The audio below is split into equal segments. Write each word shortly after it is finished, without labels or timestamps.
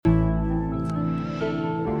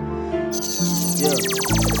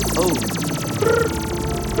Ooh.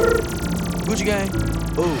 Gucci gang.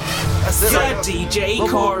 Ooh. That's it. Yeah, DJ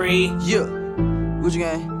Corey. Yeah. Gucci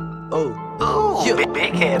gang. Oh. Yeah.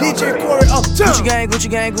 Big head DJ Corey uptown. Gucci gang, Gucci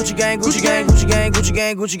gang, Gucci gang, Gucci gang, Gucci gang, Gucci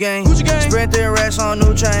gang, Gucci gang, Gucci gang. Spread their racks on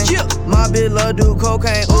new chain. Yeah. My bitch love do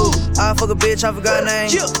cocaine. Ooh. I fuck a bitch, I forgot name.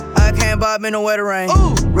 Yeah. I can't buy me no wetter rain.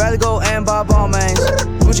 Ooh. Rather go and buy ball mains.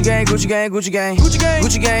 Gucci gang, Gucci gang, Gucci gang, Gucci gang.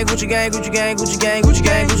 Gucci gang, Gucci gang, Gucci gang, Gucci gang, Gucci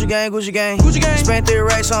gang, Gucci gang, Gucci gang, Gucci gang. Spent 3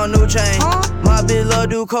 racks on new chain. Huh? My bitch love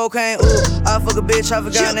do cocaine. Ooh. I fuck a bitch, I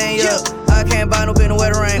forgot Yeah, name. yeah. I can't buy no bitch no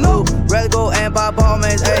wetter rain. No. Ooh. Rather go and buy ball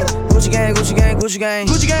mains. Ayy. Gucci gang, Gucci gang, Gucci gang.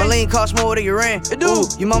 Gucci gang. My lean cost more than your rent. It do. Ooh.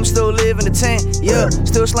 Your mama still live in the tent. Yeah.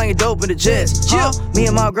 Still slanging dope in the jets. Yeah. Me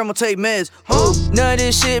and my grandma take meds. Huh? Ooh. None of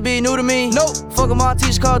this shit be new to me. Nope. Fuck a my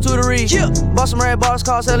teacher called tutory. Yeah. Bought some red bottles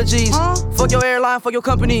cost hella G's. Huh? Fuck your airline, fuck your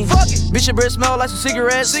company. Fuck it. Bitch, your breath smell like some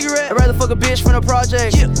cigarettes. Cigarette. I'd rather fuck a bitch from the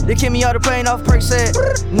project. Yeah. They kick me out the plane off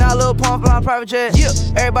Percocet. Now Lil Pump flying private jet. Yeah.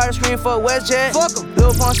 Everybody scream for WestJet. Fuck 'em.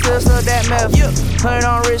 Lil Pump still that meth. Yeah. 100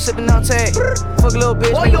 on wrist, sipping on tag. Fuck a little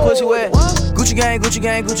bitch, make your pussy wet. What? Gucci gang, Gucci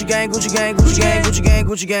gang, Gucci gang, Gucci gang, Gucci gang, Gucci gang,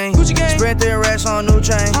 Gucci gang. Gucci gang. Spread their racks on new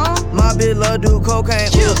chain. Huh? My bitch love do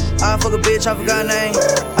cocaine. Yeah. I fuck a bitch, I forgot name.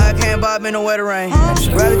 I can't buy me no wetter rain. Huh?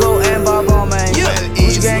 Rather go and buy ball man. Yeah.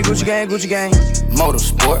 Gucci gang, Gucci gang, Gucci gang.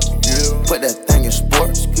 Motorsport, put that thing in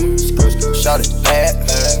sports. Shout it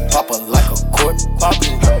bad, pop it like a court.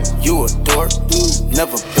 You a dork,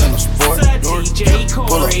 never been a sport. DJ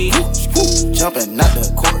Pull up, Corey. jumping out the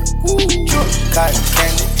court. Cotton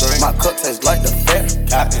candy, my cup tastes like the fair.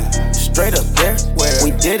 Straight up there,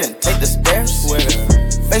 we didn't take the stairs.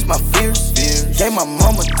 Face my fears, gave my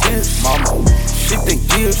mama tears. Shifting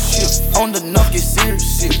gears, on the knock get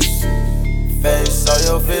serious. Face all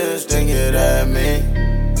your fears, then get at me.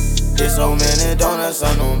 There's so many donuts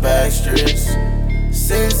on them back streets.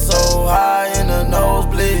 Sit so high in the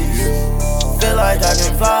nosebleeds. Feel like I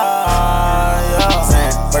can fly, yeah.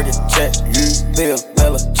 Sam, Burger check, Bill,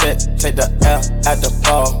 Bella check. Take the L at the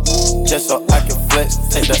ball, just so I can flex.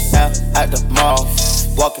 Take the L at the mall,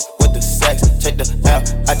 walking with the sex. Take the L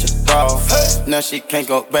at your bra, now she can't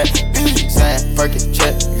go back. Sam, Burger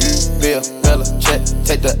check, Bill, Bella check.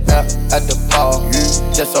 Take the L at the ball,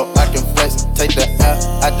 just so I can flex. Take the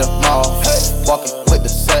L at the mall, walking with the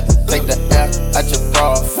set. Take the L at your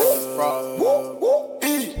bra.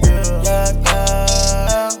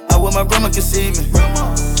 I wish my grandma could see me.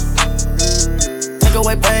 Take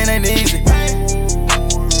away pain ain't easy.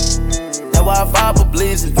 That's why I vibe for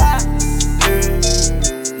blazing.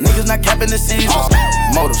 Niggas not capping the season.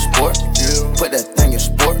 Motorsport, put that thing in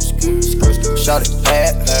sports. Shout it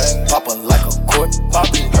bad, pop it like a court.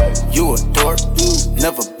 You a dork,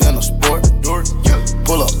 never been a sport.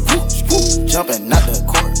 Pull up, jumping out the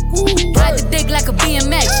court. Ride the dick like a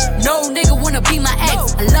BMX. No nigga wanna be my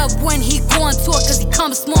ex. I love when he go on tour cause he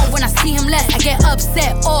comes small. When I see him less, I get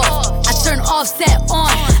upset off. I turn offset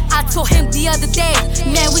on. I told him the other day,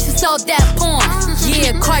 man, we should sell that porn.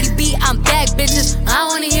 Yeah, Cardi B, I'm back, bitches. I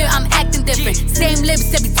wanna hear I'm acting different. Same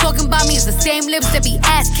lips that be talking about me is the same lips that be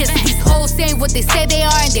ass kissing. These hoes saying what they say they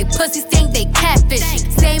are and they pussies think they catfish.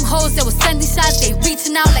 Same hoes that was sending shots, they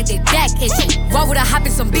reaching out like they back itching. Why would I hop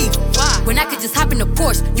in some beef when I could just hop in the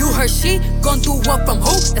Porsche? You heard she gon' do what from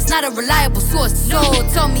who? That's not a reliable source. So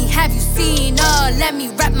tell me, have you seen her? Let me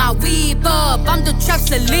wrap my weave up. I'm the trap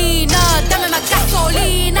Selena. Dame my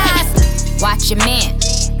gasolinas. Watch your man,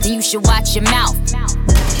 then you should watch your mouth.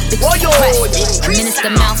 Bitches depressed, minister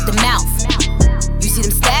mouth to mouth. You see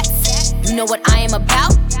them stats? You know what I am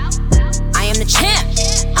about? I am the champ.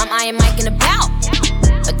 I am Mike and about.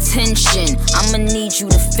 Attention, I'ma need you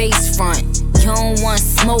to face front. You don't want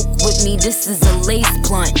smoke with me, this is a lace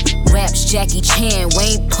blunt. Raps Jackie Chan, we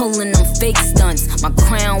ain't pulling them fake stunts. My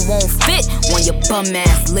crown won't fit on your bum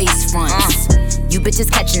ass lace fronts. You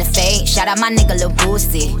bitches catching the fade, shout out my nigga Lil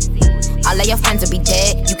Boosie. All of your friends will be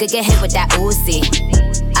dead, you could get hit with that Uzi.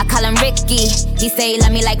 I call him Ricky, he say he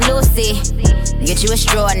love me like Lucy. Get you a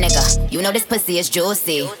straw, nigga, you know this pussy is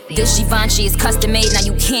juicy. This Givenchy is custom made, now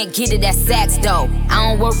you can't get it at Saks though. I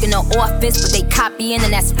don't work in the office, but they copying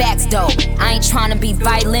and that's facts though. I ain't tryna be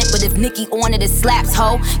violent, but if Nicki on it, it slaps,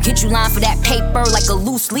 ho. Get you line for that paper like a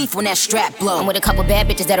loose leaf when that strap blow. I'm with a couple bad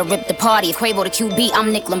bitches that'll rip the party. If Quavo the QB,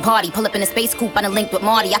 I'm Nick Lombardi. Pull up in a space coupe, I done linked with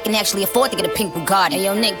Marty. I can actually afford to get a pink Bugatti. Hey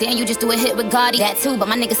yo Nick, damn you just do a hit with Gotti. That too, but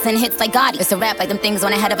my niggas send hits like Gotti. It's a rap like them things on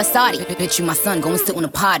the head inside of a Saudi. Bitch, you my son, go and sit on a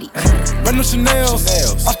potty. Random Chanel's.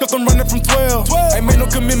 I stuck them running from 12. Ain't made no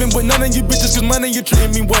commitment with none of you bitches, cause money you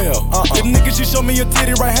treating me well. If niggas she show me your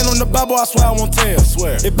titty, right hand on the Bible, I swear I won't tell.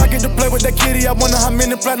 If I get to play with that kitty, I wonder how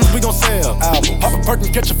many platinums we gon' sell. Album. Pop a perk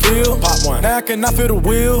and catch a feel. Pop one. Now I cannot feel the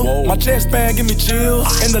wheel. Whoa. My chest bag give me chills.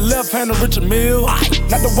 In the left hand of Richard Mille.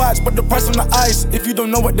 Not the watch, but the price on the ice. If you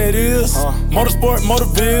don't know what that is. Motorsport,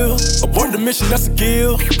 Motorville. Abort the mission, that's a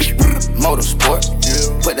kill. Motorsport,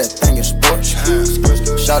 put that thing in sports.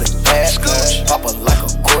 Shout it bad, pop it like a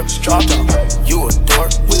corpse. You a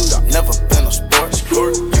dork, never been a sport.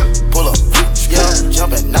 Pull up, yeah,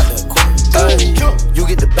 jumping out the court. You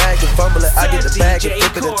get the bag and fumble it, I get the bag and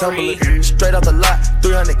flip it and tumble it. Straight off the lot,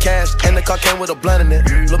 300 cash, and the car came with a blunt in it.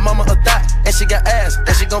 Lil' mama a thot, and she got ass,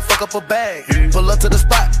 and she gon' fuck up a bag. Pull up to the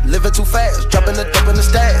spot, living too fast, dropping the dope in the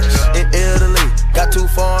stash. In Italy, got too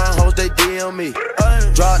foreign hoes, they DM me.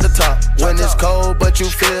 Drop the top when it's cold, but you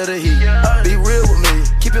feel the heat. Be real with me,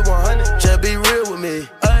 keep it 100, just be real with me.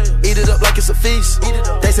 Eat it up like it's a feast.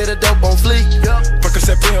 They say the dope on fleek.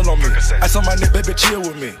 Percocet pill on me. I saw my nigga, baby, chill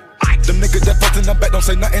with me. Them niggas that fucked in the back don't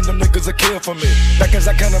say nothing, them niggas a kill for me. Back as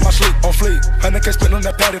I can in my sleep, on fleek. 100K spent on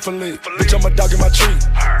that patty for leave. Bitch, I'm a dog in my tree.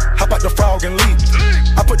 Hop out the frog and leap.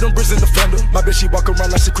 I put them bricks in the fender. My bitch, she walk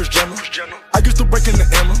around like she Kris Jenner. I used to break in the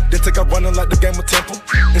Emma, then take out running like the game of Temple.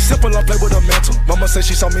 It's simple, I play with a mantle. Mama say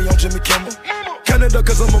she saw me on Jimmy Kimmel. Canada,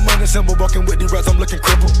 cause I'm a money symbol. Walking with these rats, I'm looking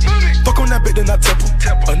crippled. Fuck on that bitch, then I temple.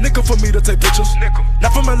 A nickel for me to take pictures.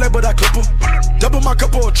 Not from LA, but I clip her. Double my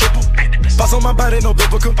cup or a triple. Box on my body, no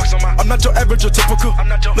biblical. I'm not your average or typical.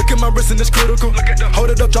 Look at my wrist and it's critical. Hold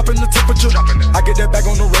it up, dropping the temperature. I get that bag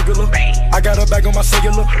on the regular. I got a bag on my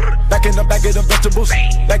cellular. Back in the bag of them vegetables.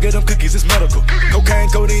 Bag of them cookies, it's medical. Cocaine,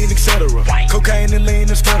 codeine, etc. Cocaine and lean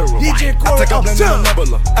is federal. I take a blend in a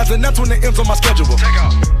nebula. As a net 20 M's on my schedule.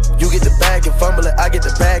 You get the bag and fumble it, I get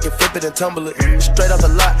the bag and flip it and tumble it. Straight off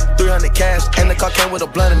the lot, 300 cash, and the car came with a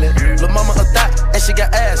blunt in it. Lil' mama a thot, and she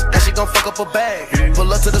got ass, and she gon' fuck up a bag.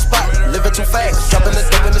 Pull up to the spot, living too fast, dropping the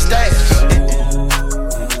dope in the stash.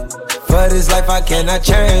 For this life I cannot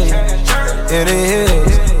change. In the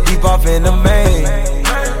hills, deep off in the main.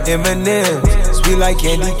 Eminem, sweet like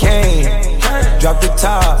candy cane. Drop the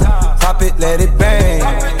top, pop it, let it bang.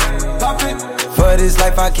 For this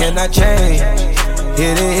life I cannot change.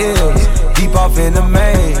 Hit the hills, deep off in the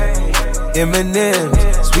main. Eminem,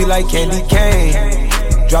 sweet like candy cane.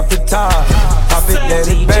 Drop the top, pop it, let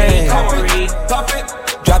it bang.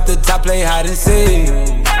 Drop the top, play hide and seek.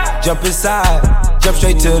 Jump inside, jump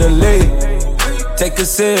straight to the lead. Take a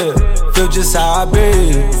sip, feel just how I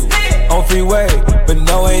be. On freeway, but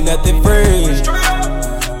no, ain't nothing free.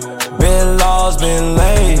 Been lost, been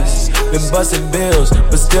lanes. Been busting bills,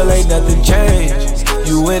 but still ain't nothing changed.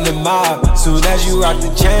 You in the mob, soon as you rock the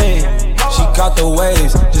chain. She caught the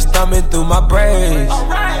waves, just thumbing through my braids.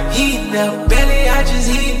 Heating up, belly, I just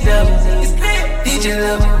heating up. DJ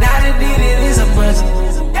love, now the needed is a must.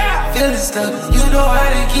 Feeling stuff, you know how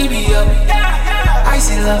to keep me up.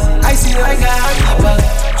 Icy love, I got keep up.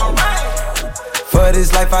 For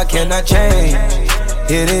this life I cannot change.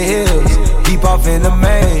 Hit the hills, deep off in the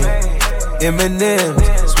main. Eminem,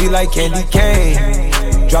 sweet like candy cane.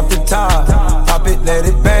 Drop the top, pop it, let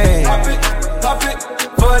it bang. Pop it.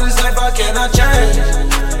 For this life I cannot change.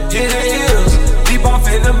 Hit the hills, deep off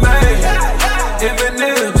in the main.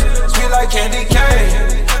 Eminem, sweet like candy cane.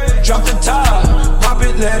 Drop the top, pop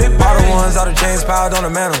it, let it bang. All the ones, all the chains piled on the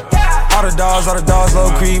mantle. All the dogs, low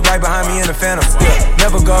creep, right behind me in the phantom. Yeah,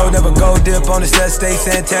 never go, dip on the set, stay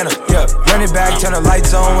Santana. Yeah, run it back, turn the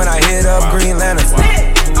lights on when I hit up Green Lantern.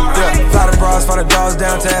 Yeah, fly the bras, fly the dogs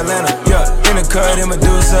down to Atlanta. Yeah, in the cut, in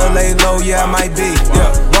Medusa, lay low, yeah, I might be.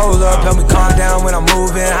 Yeah, roll up, help me calm down when I'm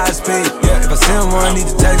moving high speed. Yeah, if I send one, need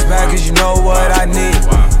to text back, cause you know what I need.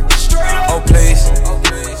 Oh, please,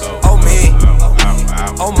 oh, me,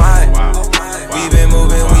 oh, my. We've been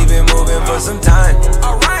moving for some time.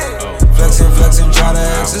 Flexing, try to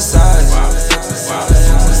exercise.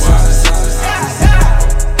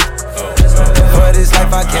 For this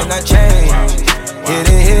life I cannot change. Hit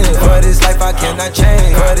it here. For this life I cannot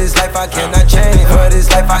change. For this life I cannot change. For this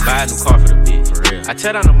life I buy a new car for the bitch, for real. I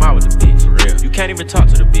tear down the mall with the bitch, for real. You can't even talk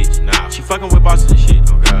to the bitch, nah. She fucking with bosses and shit.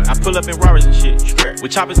 Oh God. I pull up in Rarers and shit,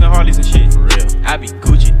 with choppers and Harleys and shit, for real. I be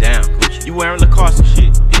Gucci down, Gucci. You wearing Lacoste and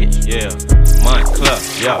shit, bitch, yeah. Club,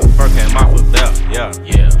 yeah. First came out with belt, yeah.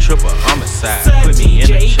 Triple homicide, put me in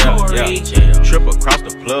the chair, yeah. Triple across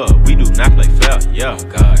the plug, we do not play fair, yeah.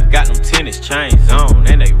 God. got them tennis chains on,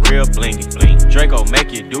 and they real blingy bling. Draco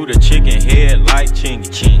make you do the chicken head like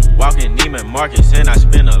chingy ching. Walking Neiman Marcus and I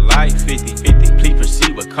spend a light 50-50. Please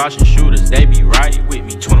proceed with caution, shooters, they be right with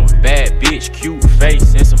me. 21. Bad bitch, cute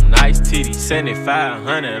face, and some nice titties.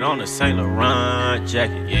 7500 on a Saint Laurent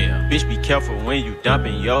jacket, yeah. Bitch, be careful when you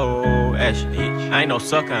dumping your action itch. I ain't no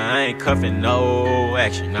sucker, I ain't cuffing no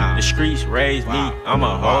action. Nah. The streets raised me, I'm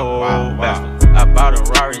a whole bastard. I bought a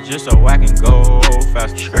Rari just so I can go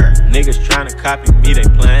faster. Niggas tryna copy me, they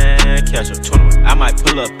plan catch up. 21. I might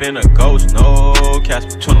pull up in a Ghost, no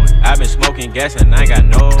Casper. 21. I been smoking gas and I got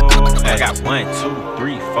no. I got 1, 2,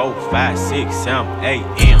 3, 4, 5, 6, 7, 8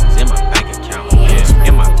 M's in my bank account. Yeah,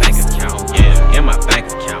 in my bank account. Yeah, in my bank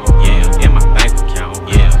account. Yeah, in my bank account.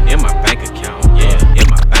 Yeah, in my bank account. Yeah, in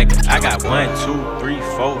my bank account. I got 1, 2, 3,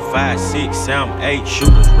 4, 5, 6, 7, 8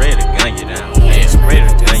 shooters ready to gun you down. Yeah, ready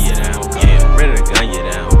to gun you down. Yeah, ready to gun you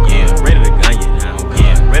down. Yeah, ready to gun you down.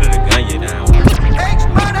 Yeah, ready to gun you down.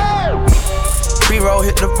 Pre-roll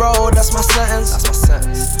hit the road, that's my sentence. That's my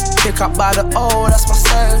sentence. Pick up by the O, that's my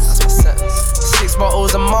sentence. That's my sentence. 6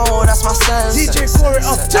 bottles of mo, that's my sentence. DJ Corey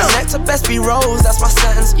up top. Next to best be rose, that's my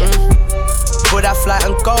sentence. Put that flight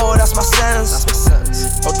and go, that's my sentence. That's my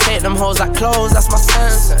sentence. Rotate them hoes like clothes, that's my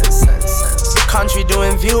sentence. Country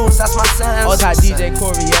doing views, that's my sentence. All that DJ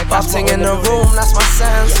Corey, yeah. Buffing in the room, that's my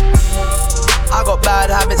sentence. I got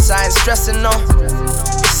bad habits, I ain't stressing no.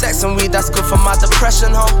 Sex and weed, that's good for my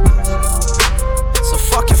depression, ho. So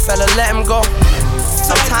fuck your fella, let him go.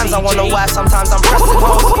 Sometimes I wonder why, sometimes I'm pressing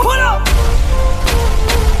hoes.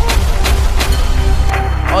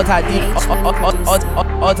 All that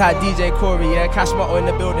DJ Corey, yeah. Cash Motto in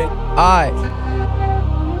the building. Alright.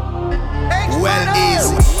 Well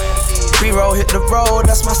easy. Pre-roll hit the road,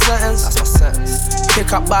 that's my sentence. That's my sentence.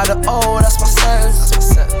 Pick up by the O, that's my sentence.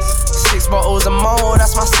 That's my sentence. 6 bottles of mo,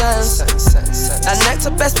 that's my sentence. That next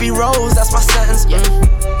to best be rose, that's my sentence.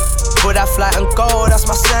 Put that flight and go, that's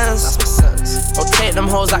my sentence. Rotate them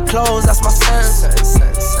hoes like clothes, that's my sentence.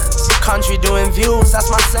 Country doing views, that's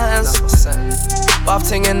my sentence.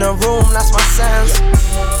 Buffing in the room, that's my sentence.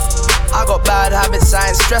 I got bad habits, I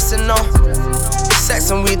ain't stressing no.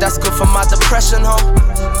 Sex and weed, that's good for my depression, ho.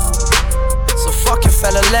 So fuck your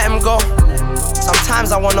fella, let him go.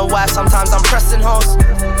 Sometimes I wonder why, sometimes I'm pressing hoes.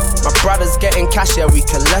 My brother's getting cash, yeah, we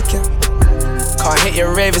collecting. Can't hit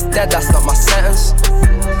your rave, it's dead, that's not my sentence.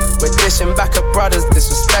 We're dishing back at brothers,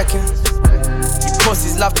 disrespecting. You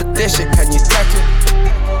pussies love to dish it, can you take it?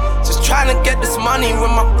 Just trying to get this money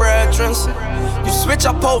with my brethren. You switch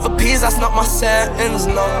up over P's, that's not my settings,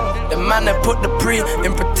 no. The man that put the pre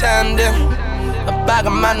in pretending. A bag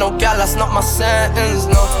of man, no gal, that's not my sentence,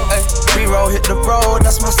 no. Ay, pre-roll hit the road,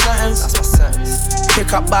 that's my sentence. That's my sentence.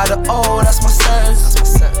 Pick up by the O, that's my sentence. That's my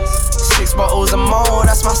sentence. 6 bottles of mo,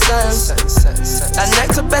 that's my sentence. That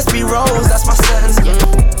next to best be rose, that's my sentence.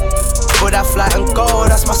 Put that flight and go,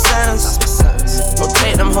 that's my sentence.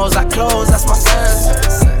 Rotate them hoes like clothes, that's my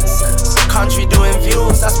sentence. Country doing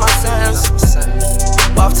views, that's my sentence.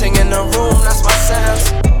 Buffing in the room, that's my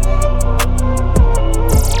sentence.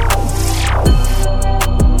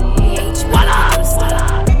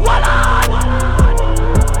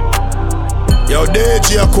 Yo,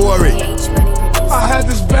 DJ Corey. I had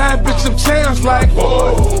this bad bitch of chance like,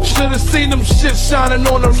 should've seen them shit shining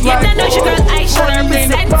on them like, yeah, know your girl Aisha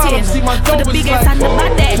representing see my for the biggest and the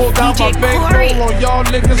baddest. Pulled out my bankroll on y'all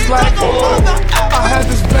niggas like, I had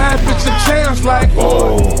this bad bitch of chance like,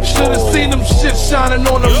 should've seen them shit shining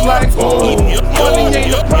on them like, money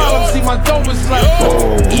ain't a problem, see my dough is like,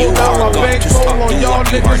 pulled out my bankroll on y'all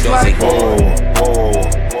niggas like,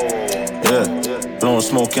 yeah, blowing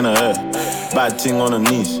smoke in the air, bad thing on the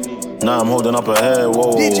knees. Now I'm holding up her hair,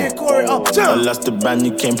 whoa. DJ Corey up top. I lost the band,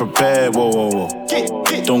 you came prepared, whoa, whoa, whoa.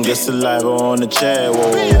 Don't get saliva on the chair,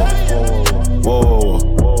 whoa, whoa,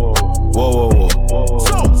 whoa, whoa,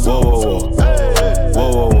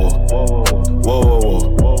 whoa,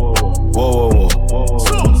 whoa,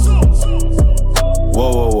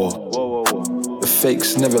 whoa, whoa. The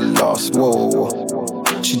fakes never lost, whoa.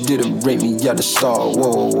 She didn't rate me at the start,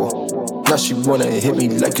 whoa. Now she wanna hit me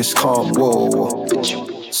like it's calm, whoa.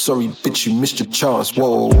 Sorry, bitch, you missed your chance,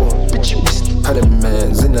 whoa. Had a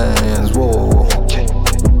man's in the hands, whoa.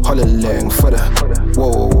 Holla lang for the,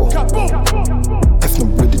 whoa.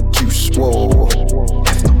 Effing with the juice, whoa.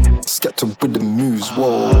 Scatter with the moves,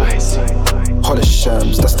 whoa. Holla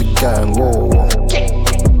shams, that's the gang, whoa.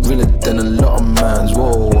 Realer than a lot of mans,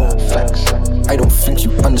 whoa. I don't think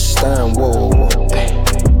you understand, whoa.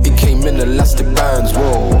 It came in elastic bands,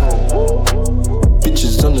 whoa.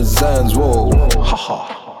 Bitches on the Zans, whoa.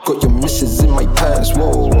 Got your missus in my pants,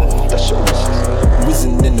 whoa.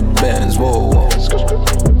 Whizzing in the bands, whoa.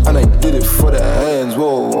 And I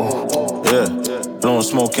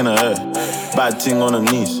bad thing on her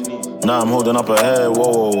knees. Now I'm holding up her head,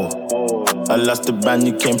 whoa, whoa, whoa. I lost the band,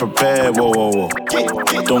 you came prepared, whoa, whoa, whoa.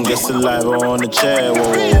 Don't get saliva on the chair,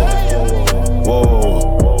 whoa, whoa, whoa.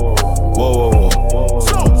 Whoa, whoa, whoa.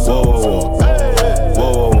 Whoa, whoa, whoa.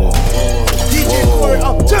 Whoa, whoa, whoa. DJ Corey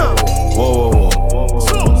uptown. Whoa, whoa,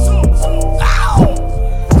 whoa.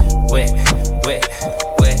 Wet, wet,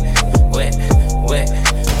 wet, wet, wet,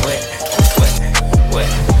 wet, wet, wet.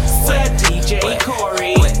 Said DJ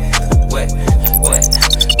Corey. Wet, wet, wet,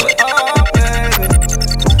 wet. Oh, baby.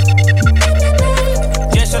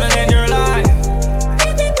 Just tryna change your life.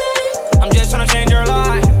 I'm just tryna change your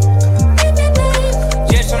life.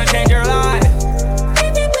 Just tryna change your life.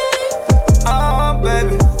 Oh,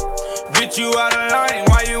 baby. Get you out of line.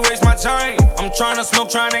 Why you waste my time? I'm tryna smoke,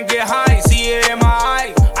 tryna get high. See it in my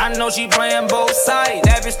eye. I know she playing both sides.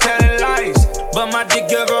 That bitch telling lies. But my dick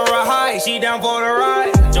give her a high. She down for the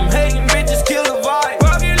ride. Them hating bitches kill the vibe.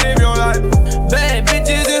 Fuck you, live your life. Bad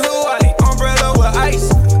bitches in Hawaii. Umbrella with ice.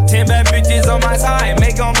 10 bad bitches on my side.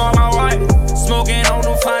 Make them all my wife. Smoking on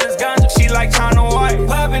the finest ganja. She like China White.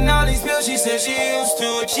 Popping all these pills. She said she used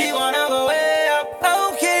to it. She wanna go way up.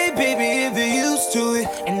 Okay, baby, if you're used to it.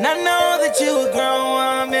 And I know that you a grown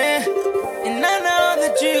woman. And I know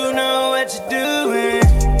that you know what you're doing.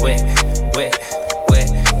 Wet, wet, wet,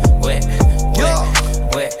 wet, wet,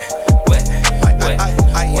 wet, wet, wet, wet,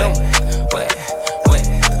 wet, wet, wet,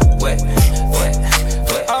 wet,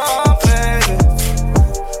 wet. Oh, baby.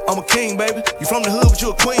 I'm a king, baby. You from the hood, but you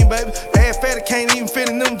a queen, baby. Ass fatty can't even fit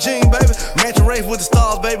in them jeans, baby. Matching race with the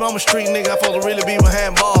stars, baby. I'm a street nigga. I supposed to really be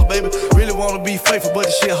behind bars, baby. Really wanna be faithful, but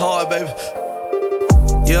this shit hard, baby.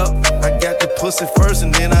 Yup, I got the pussy first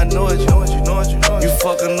and then I know it. You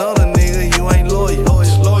fuck another nigga, you ain't loyal.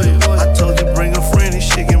 I told you bring a friend, this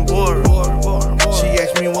shit getting bored. She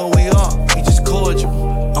asked me what we are, we just cordial.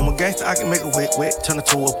 I'm a gangster, I can make a wet, turn it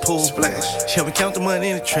to a pool splash. She help me count the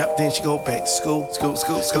money in the trap, then she go back to school. If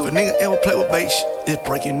a nigga ever play with bait, it's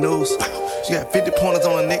breaking news. She got 50 pointers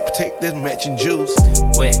on her neck, protect this matching juice.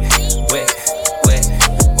 Wet, wet, wet,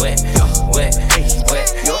 wet, wet, wet, wet.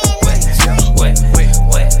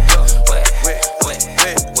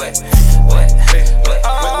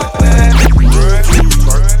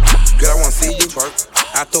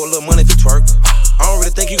 I throw a little money to twerk. I don't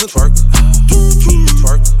really think you can twerk.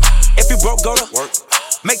 Twerk. If you broke, go to work.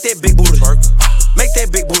 Make that big booty twerk. Make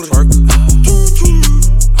that big booty twerk.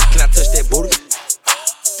 Can I touch that booty?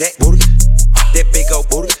 That booty. That big old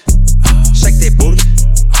booty. Shake that booty.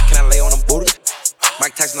 Can I lay on them booty?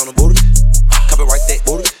 Mike Tyson on the booty. Copyright that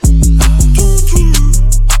booty.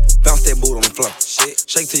 Bounce that booty on the floor. Shit.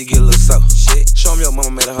 Shake till you get a little soft. Shit. Show me your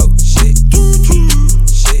mama made a hoe. Shit.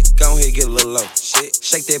 Shit. Go ahead, get a little low. Shit.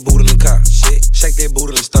 Shake that booty in the car. Shit. Shake that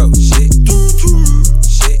booty in the stove. Shit.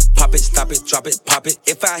 Shit. Pop it, stop it, drop it, pop it.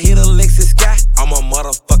 If I hit a Lexus sky, I'm a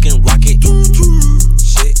motherfucking rocket.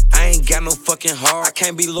 Shit. I ain't got no fucking heart. I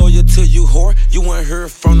can't be loyal to you, whore. You weren't here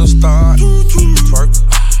from the start. Twerk.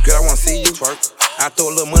 Girl, I wanna see you twerk. I throw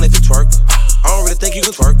a little money to twerk. I don't really think you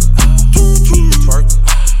can twerk. Twerk.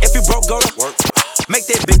 If you broke, go to work. Make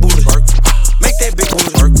that big booty twerk. Make that big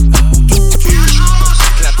booty twerk. Can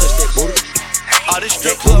I touch that booty? Oh, this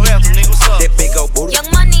strip club anthem, nigga, what's up? That big old booty.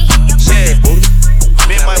 Young money. Shake that booty.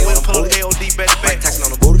 Me and Mike Will pull up AOD back to back. Mike Tyson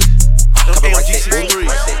on the booty. Them Copyright AOG that booty.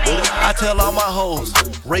 63s. I tell all my hoes,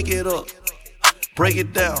 rake it up, break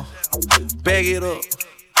it down, bag it up.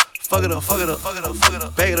 Fuck it up, fuck it up, fuck it up, fuck it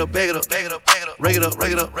up, bag it up, bag it up, bag it up, bag it up, rake it up,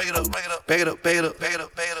 rake it up, rake it up, rake it up, bag it up, bag it up, bag it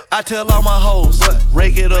up, bag it up. I tell all my hoes,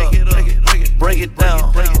 rake it up, break it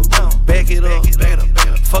down, bag it up,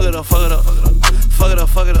 fuck it up, fuck it up, fuck it up,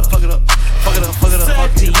 fuck it up, fuck it up, fuck it up, fuck it up, fuck it up,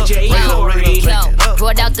 Yo,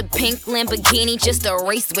 brought out the pink Lamborghini, just a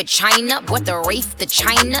race with China. What the race to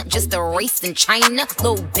China? Just a race in China.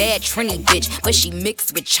 Little bad Trini bitch, but she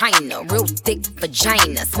mixed with China. Real thick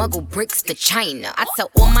vagina, smuggle bricks to China. I tell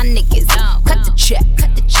all my niggas, cut the check,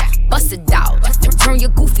 bust it out, turn your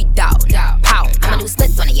goofy dog, pow. I'ma do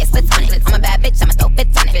splits on it, yeah, splits on it. I'm a bad bitch, I'ma throw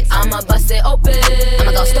fits on it. I'ma bust it open,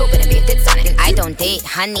 I'ma go stupid and be a fits on it. I don't date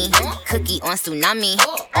honey, cookie on tsunami.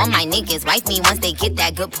 All my niggas wife me once they get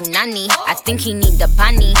that good punani. I think he need the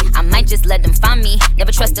bunny, I might just let them find me.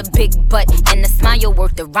 Never trust a big butt and a smile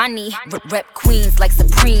worth the Ronnie. Rep queens like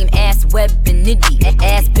Supreme, ass Web and Nitty.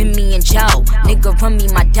 Ass been me and Joe, nigga run me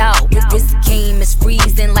my dough. This game is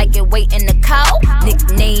freezing like it waiting to cow.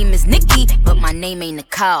 Nickname is Nikki, but my name ain't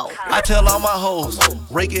Nicole. I tell all my hoes,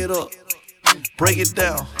 rake it up, break it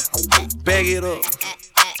down, bag it up.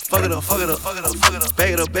 Fuck it up, fuck it up, fuck it up, fuck it up,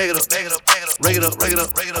 bag it up, bag it up, bag it up, bag it up, rake it up, rake it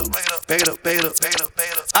up, rake it up, rake it up, bag it up, bag it up, bag it up, bag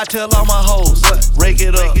it up. I tell all my hoes, rake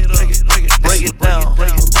it up, break it down,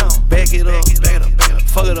 bag it up,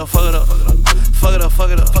 fuck it up, fuck it up, fuck it up,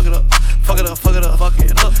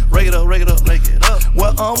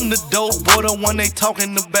 dope boy, the one they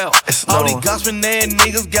talking about. All these gossiping ass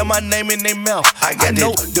niggas got my name in their mouth. I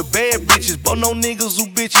know the bad bitches, but no niggas who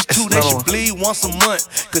bitches too. They should bleed once a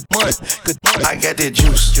month. Good month. I got that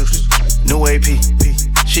juice. New AP.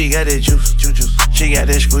 She got that juice. She got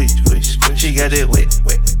that squeeze. She got that wet.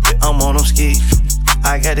 I'm on them skis.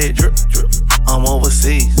 I got that drip. I'm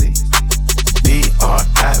overseas.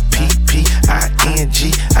 BRIPPING. I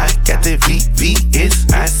got that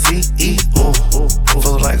VVSICE. Ooh,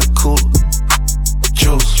 feel like a cooler.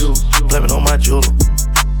 Juice, blaming on my jeweler.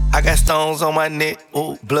 I got stones on my neck,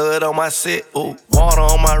 ooh, blood on my set, ooh, water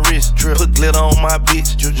on my wrist, drip, put glitter on my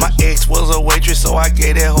bitch. My ex was a waitress, so I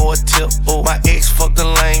gave that hoe a tip. Ooh, my ex fucked a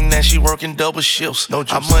lame, now she working double shifts. No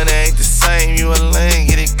juice. Our money ain't the same, you a lame,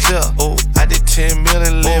 get it clear. Ooh, I did 10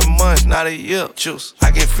 million in 11 months, not a year. Juice.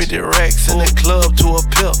 I get 50 racks in the club to a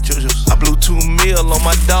pill. Juice. I blew 2 mil on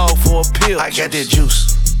my dog for a pill. I got that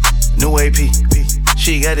juice. New AP.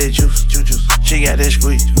 She got that juice. She got that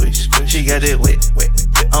squeeze. She got that wet.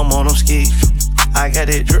 I'm on them skis. I got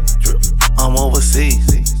that drip. I'm overseas.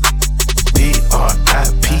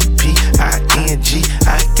 BRIPPING. I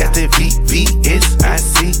got that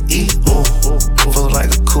VVSICE. Ooh, feel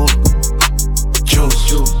like a cooler.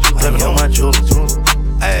 Juice. Blaming on my jeweler.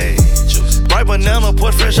 Ayy. Right banana,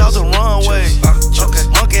 put fresh out the runway.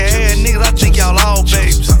 Monkey head niggas, I think y'all all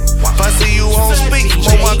babes. If I see you on speak,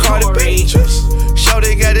 on my Cardi B. Show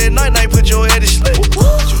they got that night, put your head to sleep.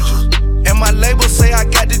 And my label say I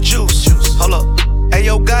got the juice. Hold up. Hey,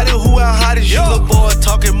 yo, got it, who out hot as you? Little boy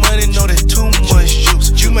talking money, know that too much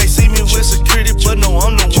juice. You may see me with security, but no,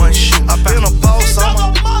 I'm the one shoot. I been a boss, I'm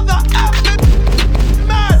a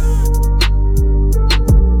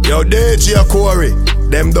Yo, DJ Corey,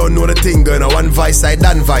 them don't know the thing going on. One vice side,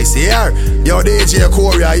 done vice here. Yo, DJ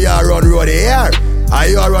Corey, I hear run road here. I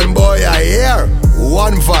hear run boy, I hear.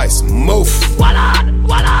 One vice, move.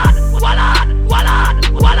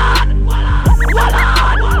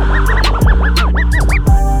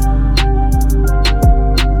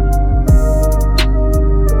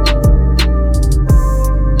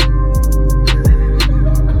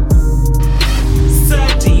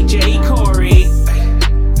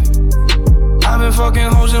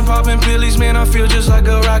 Fucking hoes and popping pillies, man, I feel just like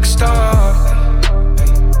a rock star.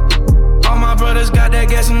 All my brothers got that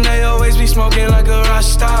gas and they always be smoking like a rock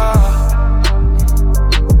star.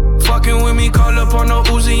 Fucking with me, call up on no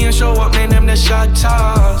Uzi and show up, man, them the shot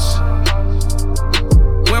toss.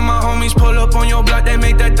 When my homies pull up on your block, they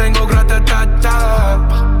make that thing go grata-ta-ta.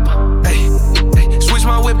 Hey, switch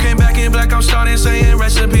my whip, came back in black, I'm starting saying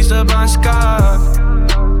recipes to Bon Scott.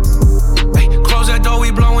 Close that door,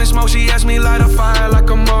 we blowing smoke. She asked me light a fire like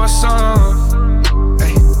a Marsan.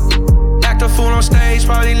 Hey, act a fool on stage,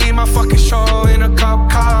 probably leave my fucking show in a cop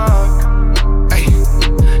car. Hey,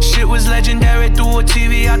 shit was legendary through a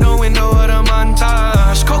TV out the window of the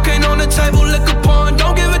montage. Cocaine on the table, liquor porn,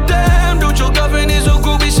 don't give a damn. Dude, your girlfriend is a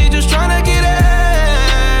groupie, she just tryna get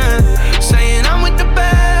in. Saying I'm with the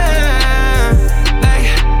band.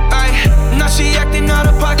 Hey, now she acting out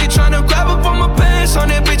of pocket, tryna grab up on my pants. On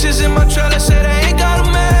that bitches in my trailer, say they ain't got a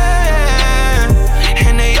man,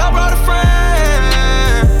 and they all brought a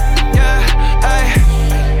friend. Yeah, hey.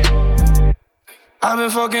 I've been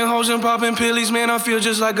fucking hoes and popping pillies, man, I feel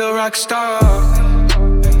just like a rock star.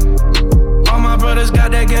 All my brothers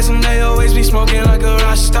got that gas and they always be smoking like a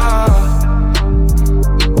rock star.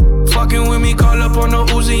 Fucking with me, call up on no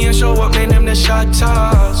Uzi and show up, man, them the shot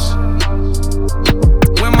toss.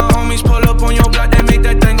 When my homies pull up on your block, they make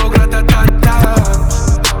that thing go grata-ta-ta.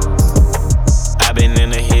 I've been in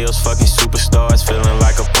the hills, fucking superstars, feeling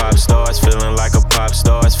like a pop star, feeling like a pop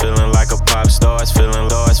star, feeling like a pop star, feeling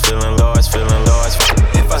lost, feeling lost, feeling lost.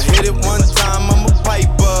 If I hit it one time, I'm a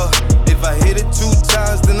piper. If I hit it 2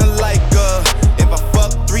 times, then I like her. If I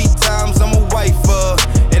fuck 3 times, I'm a wifer.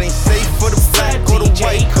 It ain't safe for the black or the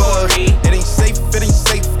white car. It ain't safe, it ain't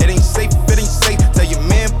safe, it ain't safe, it ain't safe. Tell your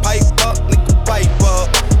man pipe up, nigga pipe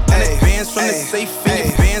up. And advance from the safe,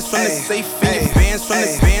 advance from the safe, advance from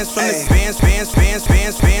the advance from the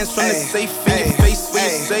advance from the safe in your face when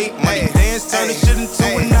you say money dance, turn the shit into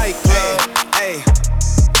a nightclub.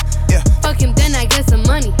 Yeah. Fuck him, then I get some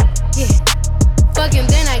money. Yeah. Fuck him,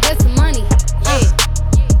 then I get some money. Yeah.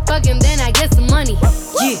 Fuck him, then I get some money.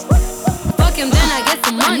 Yeah. Fuck him, then I get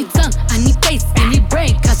some money. Tongue, I need face, I need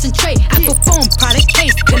brain, concentrate. I perform product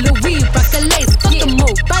case, killer weed, rock the lace. Fuck the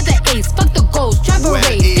mode, buy the ace, fuck the goals, travel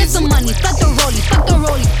race. Get some money, fuck the rollie,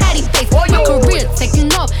 patty face. My career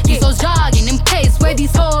taking off, these hoes jogging in pace. Where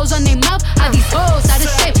these hoes on their mouth, are these hoes out of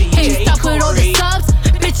shape? Hey, stop with all the subs,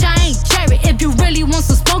 bitch, I ain't cherry. If you really want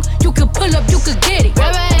some smoke, you can pull up, you can get it.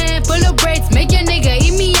 Grab a hand, full of braids, make your nigga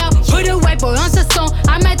eat me out. Put a white boy on the song,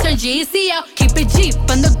 I might turn G you see ya. Keep it G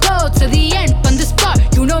from the go to the end, from the start.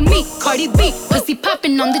 You know me, Cardi B, pussy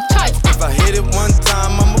popping on the charts. If I hit it one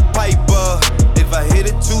time, I'm a piper. If I hit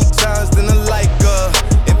it 2 times, then I like her.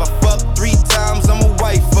 If I fuck 3 times, I'm a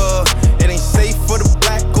wifer. It ain't safe for the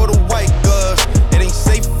black or the white girl. It ain't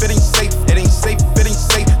safe, it ain't safe, it ain't safe, it ain't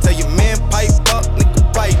safe. Tell your man pipe up, nigga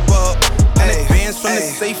pipe up. And the bands from the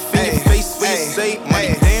safe in your face when you say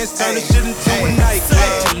money dance, turn the shit into a night.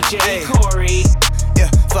 DJ Corey. Yeah,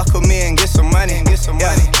 fuck with me and get some money, get some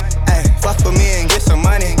money. Ay, fuck with me and get some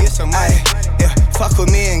money, get some money. Yeah, fuck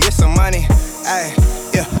with me and get some money. Ay,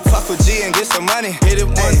 yeah, fuck with G and get some money. Hit it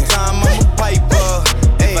one time, I'm a piper.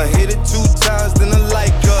 If I hit it 2 times, then I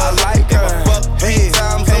like her. I like her. If I fuck 3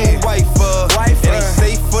 times, I'm a wifer. It ain't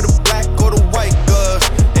safe for the black or the white girls.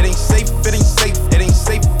 It ain't safe, it ain't safe, it ain't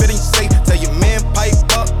safe, it ain't safe. Tell your man pipe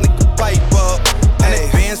up, nigga pipe up. And the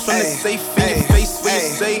bands from the safe in your face when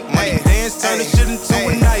you say money dance, turn the shit into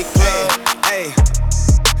a nightclub. Ay,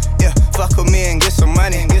 yeah, fuck with me and get some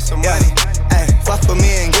money, get some money. Ay, fuck with me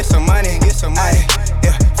and get some money, get some money.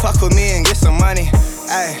 Yeah, fuck with me and get some money.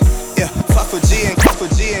 Ay, yeah, fuck with G and fuck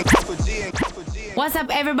with G and fuck with G and fuck with G. What's up,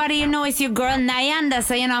 everybody? You know it's your girl Nyanda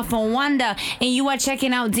saying off from Wanda, and you are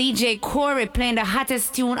checking out DJ Corey playing the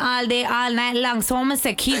hottest tune all day, all night long. So I'm gonna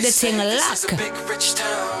say keep the thing locked. This is a big rich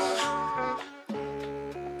town.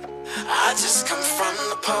 I just come from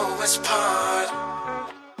the poet's part.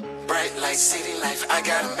 Bright light, city life, I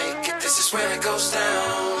gotta make it. This is where it goes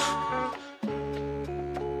down.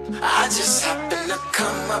 I just happen to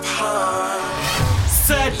come up hard.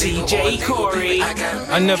 Sir DJ Corey.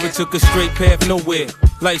 I never took a straight path nowhere.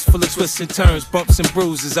 Life's full of twists and turns, bumps and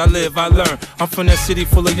bruises. I live, I learn. I'm from that city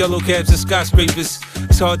full of yellow cabs and skyscrapers.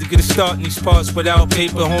 It's hard to get a start in these parts without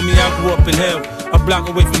paper. Homie, I grew up in hell, a block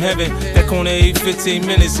away from heaven. That corner 8-15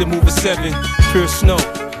 minutes, it move a 7. Pure snow.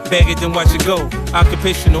 Bag it, then watch it go.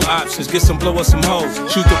 Occupational options, get some blow or some hoes.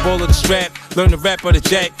 Shoot the ball of the strap, learn the rap or the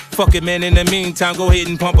jack. Fuck it, man, in the meantime, go ahead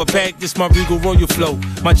and pump a pack. This my Regal Royal flow,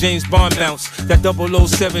 my James Bond bounce. That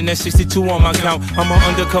 007, that 62 on my count. I'm an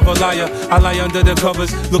undercover liar, I lie under the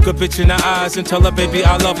covers. Look a bitch in the eyes and tell her, baby,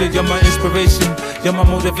 I love it. You're my inspiration, you're my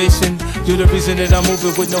motivation. You're the reason that I'm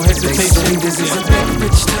moving with no hesitation. They say this is a big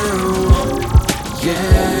rich town.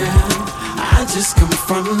 Yeah, I just come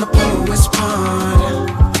from the poet's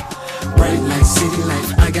part. Bright light, city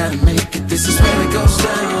life, I gotta make it. This is where it goes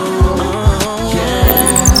down.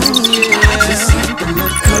 Yeah, I just happen to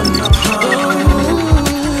come up hard.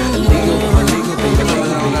 Legal,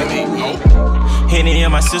 Henny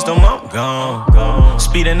in my system, I'm gone.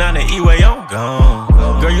 Speeding on the E-way, I'm gone.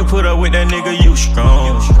 Girl, you put up with that nigga, you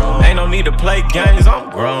strong. Ain't no need to play games,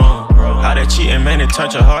 I'm grown. How that cheating, man, it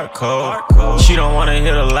turned your heart cold. She don't wanna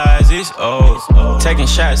hear the lies, it's old. Taking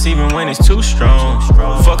shots even when it's too strong.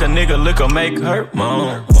 Fuck a nigga, liquor make her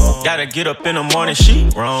moan. Gotta get up in the morning, she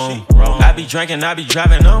wrong. I be drinking, I be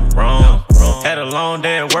driving, I'm wrong. Had a long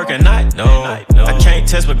day at work and I know I can't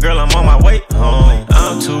test, but girl, I'm on my way home.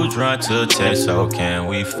 I'm too drunk to text, so can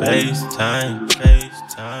we FaceTime?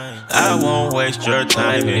 I won't waste your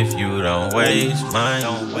time if you don't waste mine.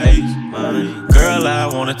 Girl, I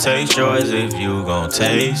wanna taste yours if you gon'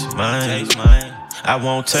 taste mine. I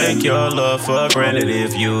won't take your love for granted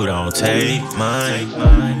if you don't take mine.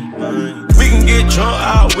 We can get drunk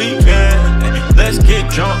all weekend. Let's get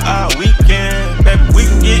drunk all weekend. Baby, we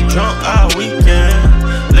can get drunk all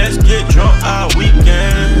weekend. Let's get drunk all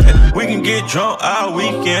weekend. We can get drunk all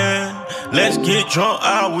weekend. Let's get drunk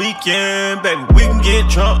all weekend. Baby, we can get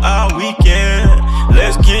drunk all weekend.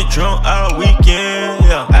 Let's get drunk all weekend.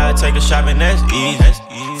 Yeah, I take a shopping, that's easy.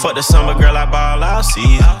 Fuck the summer girl, I ball all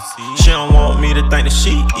season. She don't want me to think that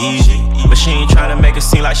she easy, but she ain't tryna make it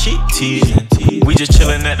seem like she teasing. We just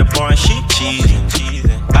chillin' at the bar and she cheesing.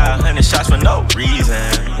 100 shots for no reason.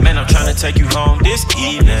 Man, I'm tryna take you home this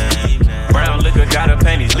evening. Brown liquor got her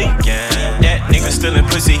panties leaking. That nigga still in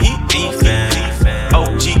pussy, he beefin'.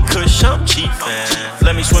 OG Kush, I'm chiefin'.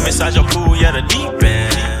 Let me swim inside your pool, yeah, the deep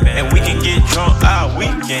end. And we can get drunk all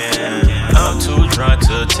weekend. I'm too drunk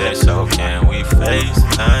to text, so can we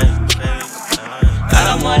FaceTime?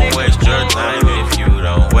 I won't waste your time if you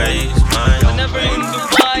don't waste mine. Whenever in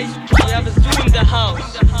Dubai, we have a zoo in the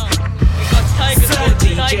house. We got tigers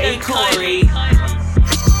outside and Corey.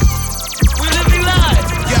 We living live.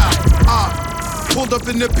 Yeah, pulled up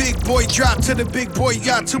in the big boy drop to the big boy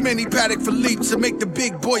yacht. Too many Patek Philippe to make the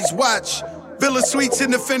big boys watch. Villa Suites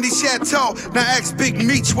in the Fendi Chateau. Now ask Big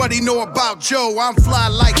Meech what he know about Joe. I'm fly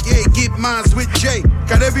like, yeah, get mines with Jay.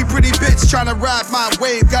 Got every pretty bitch tryna ride my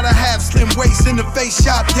wave. Gotta have slim waist in the face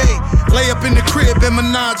shop day. Lay up in the crib and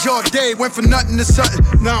menage all day. Went from nothing to something.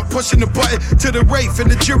 Now I'm pushing the button to the Wraith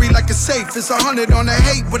and the jury like a safe. It's 100 on the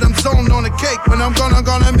hate, but I'm zoned on the cake. When I'm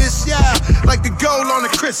gonna miss ya like the gold on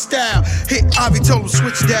the crystal. Hit Ivy, told him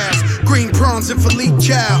switch dials. Green prawns and Philippe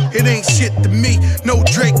Chow. It ain't shit to me. No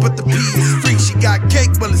Drake, but the P is free. She got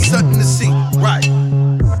cake, well it's something to see. Right.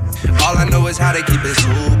 All I know is how to keep it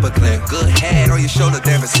super clear. Good head on your shoulder,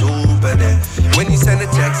 damn it's super there. When you send a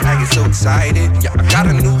text, I get so excited. Yeah, I got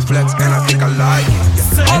a new flex and I think I like it.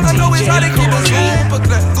 Yeah. All I know is how to keep it super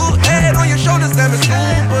clear. Good head on your shoulders, damn it's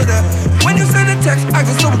super there. When you send a text, I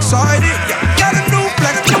get so excited. Yeah, I got a new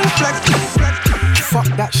flex, new flex, new flex. Fuck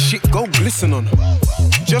that shit, go glisten on them.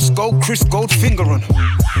 Just go Chris Goldfinger on them.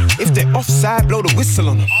 If they're offside, blow the whistle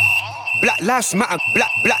on them. Black lives matter,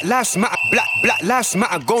 black lives matter, black lives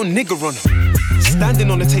matter, go nigger on them.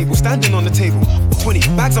 Standing on the table, 20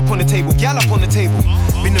 bags up on the table, gal up on the table.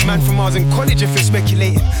 Been the man from Mars in college if you're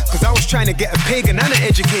speculating. Cause I was trying to get a pagan and an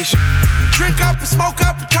education. Drink up, smoke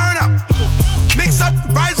up, turn up. Mix up,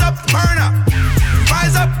 rise up, burn up.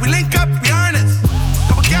 Rise up, we link up, we harness.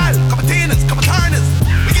 Couple gal, couple tinas, couple turners.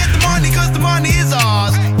 We get the money cause the money is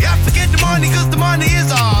ours. Yeah, forget the money cause the money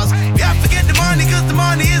is ours. Yeah, forget the money cause the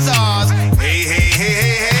money is ours. Hey, hey, hey,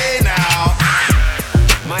 hey, hey, now.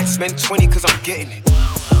 Might spend 20 cause I'm getting it.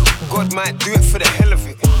 God might do it for the hell of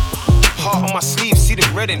it. Heart on my sleeve, see the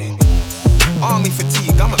red in it. Army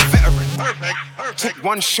fatigue, I'm a veteran. Took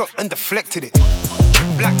one shot and deflected it.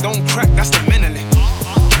 Black don't crack, that's the menace.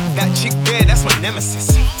 That chick there, that's my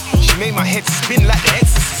nemesis. She made my head spin like the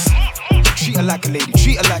Exorcist. Treat her like a lady,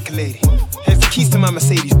 treat her like a lady. Here's the keys to my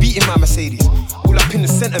Mercedes, beating my Mercedes. All up in the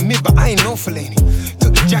center mid, but I ain't no for lady.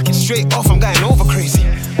 Took the jacket straight off, I'm going over crazy.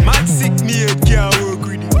 Mad sick me a girl work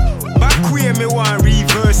greedy. Back queer me one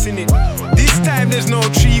reversing it. This time there's no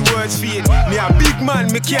 3 words for it. Me a big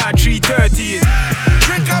man, me can't 330 it.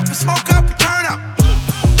 Drink up, smoke up, turn up.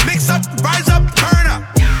 Mix up, rise up, turn up.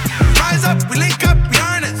 Rise up, we link up, we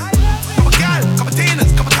harness. Couple gal, couple tinas,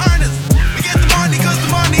 couple turners. We get the money cause the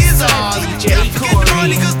money is ours. Yeah, forget the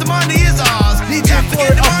money cause the money is ours. Yeah,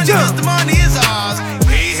 forget the money cause the money is ours.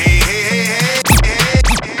 Hey, hey, hey, hey, hey, hey.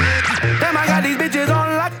 Damn, I got these bitches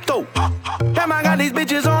on lotto. Damn, I got these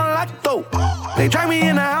bitches on lotto. They drag me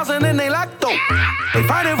in the house and then they locked though. They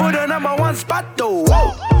fighting for the #1 spot though.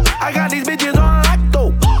 Whoa. I got these bitches on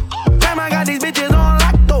lotto. Damn, I got these bitches on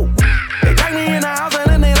lotto. They drag me in the house and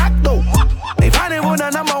then they locked though. They fighting for the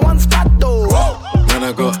 #1 spot though. Whoa. Man,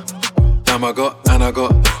 I got, damn, I got, and I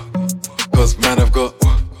got. Cause man, I've got,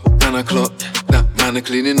 man, I clock. That man, are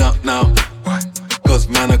cleaning up now. Cause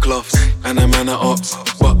man, are cloths, and a man, are ops.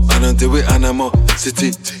 But I don't do it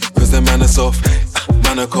animosity. Cause the man, are soft,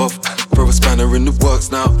 man, are cough. Throw a spanner in the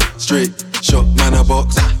works now. Straight shot, man, a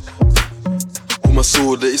box. Pull my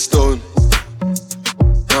sword that is stone.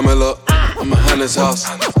 Hammer up, on my Hannah's house.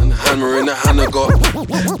 And the hammer in the Hannah got.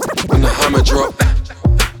 When the hammer drop,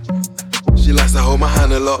 she likes to hold my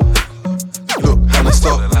hand a lot. Look, Hannah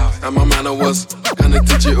stop. And my manner was kinda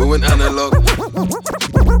digital and analog.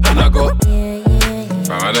 And I got.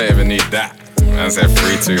 Fam, I don't even need that. I said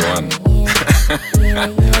 3, 2, 1.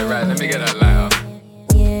 Alright, let me get that light up.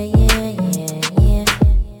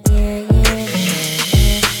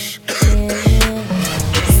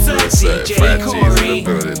 DJ Corey. In the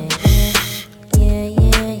building.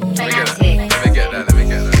 Let me get that.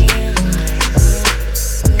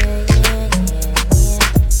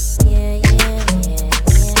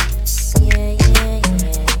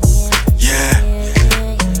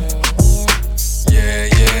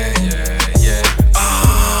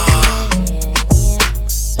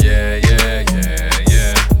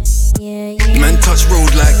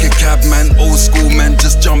 Man, old school man,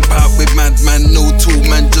 just jump out with madman. No tool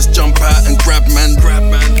man, just jump out and grab man.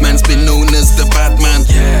 Man's been known as the bad man.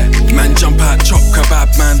 Yeah, man jump out, chop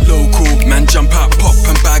kebab man. Local man jump out, pop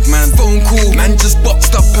and bag man. Phone call man, just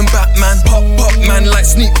boxed up and Batman. Pop man like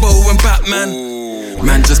Sneak Bow and Batman.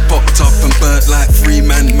 Man just popped up and burnt like 3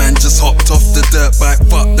 man. Man just hopped off the dirt bike,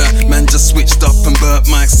 fuck that. Man just switched up and burnt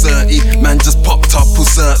Mike 30. Man just popped up, all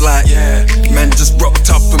cert like yeah. Man just rocked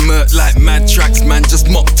up and murked like Mad Tracks. Man just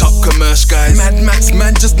mocked up commercial guys. Mad Max,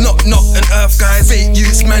 man just knock and earth guys. Fake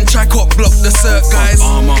youths, man try cop block the cert guys.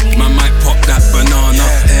 Armor, man might pop that banana.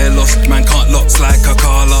 Hair lost, man can't locks like a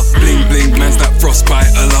Carla. Bling bling, man's that frostbite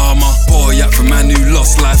alarma. Poor yak for man who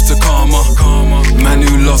lost life to karma. Man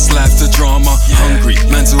who lost life to drama. Hungry,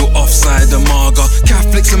 man's all offside the marga.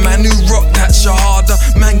 Catholics, a man who rock that shahada.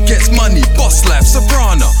 Man gets money, boss life,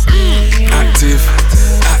 soprano. Act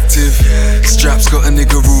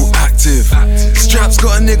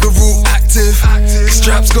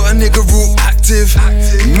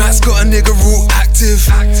Matt's got a nigga real active.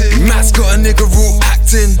 Matt's got a nigga real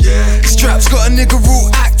acting. Straps got a nigga real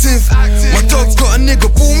active. My dog's got a nigga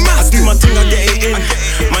bull massive. I do my thing, I get it in.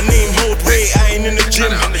 My name hold weight, I ain't in the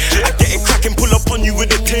gym. I get it cracking, pull up on you with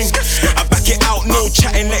the ting. I back it out, no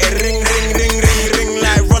chatting, let it ring, ring, ring, ring, ring.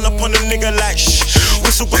 Like run up on a nigga like shh.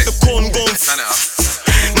 Whistle got the corn going.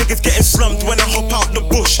 Niggas getting slumped when I hop out the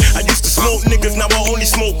bush. I used to smoke niggas, now I only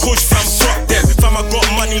smoke kush. Fam, fuck them. Fam, I got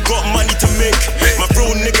money to make. My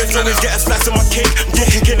real niggas always get a slice of my cake. I'm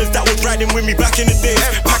talking killers that was riding with me back in the days.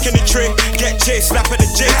 Packing the tray, get chased, slap at the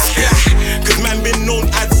jakes. Cause man been known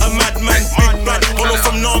as a madman. Big bad, follow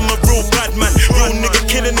from now I'm a real bad man. Real nigga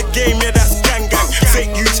killing the game, yeah that's gang gang.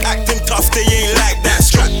 Fake youths acting tough, they ain't like that.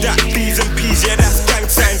 Strap that, B's and P's, yeah that's gang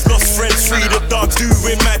signs. Lost friends, free the dogs,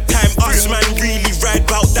 doing mad time. Us man really ride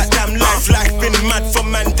bout that damn life. Life been mad for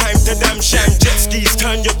man, time to damn shine. Jet skis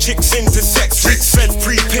turn your chicks into sex freaks. Fed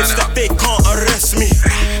free piss that they can't arrest me.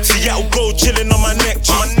 Seattle gold chilling on my neck,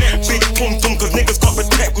 G. Big pum pum cause niggas can't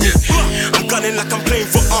protect me. I'm gunning like I'm playing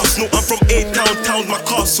for Arsenal. I'm from A-Town, town's my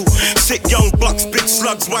castle. Sick young bucks, big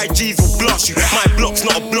slugs, YGs will blast you. My block's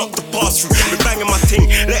not a block to pass through. Been banging my thing,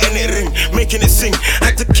 letting it ring, making it sing.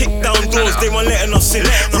 Had to kick down doors, they weren't letting us in.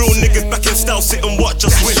 Real niggas back in style, sit and watch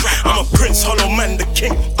us win. I'm a prince, hollow man, the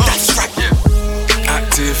king. That's right.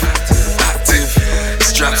 Active.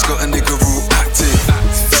 Straps got a nigga real active.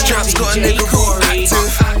 Straps got a nigga real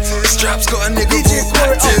active. Straps got a nigga real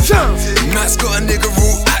active. Matt's got a nigga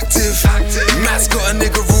real active. Matt's got a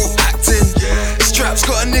nigga real acting. Straps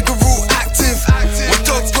got a nigga real active. My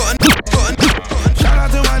dog's got a. Shout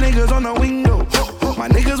out to my niggas on the window. My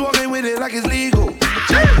niggas walking with it like it's legal.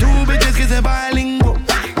 Two bitches kissing bilingual.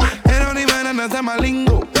 They don't even understand my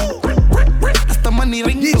lingo. That's the money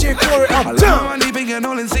lingo. DJ Corey up down. Money big and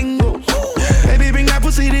all in single. Baby, bring that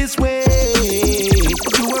pussy this way.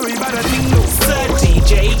 Don't you worry about a tingle. Sir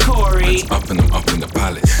DJ Corey. Up and I'm up in the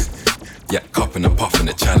palace. Yeah, cupping and puffing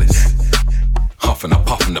the chalice. Huffing and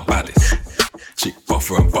puffing the baddest. Chick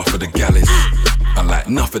buffer and buffer the galleys. I like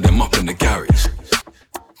enough of them up in the garage.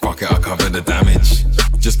 Fuck it, I'll cover the damage.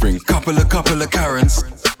 Just bring couple of Karens.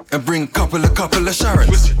 And bring couple of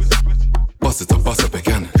Sharons. Bust up a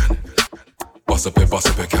cannon. Bust up a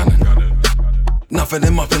cannon. Enough of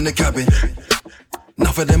them up in the cabin.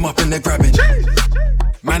 Enough of them up in the grabbing.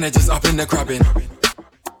 Managers up in the crabbing.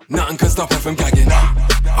 Nothing can stop her from gagging.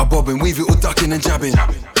 I bob and weave it all ducking and jabbing.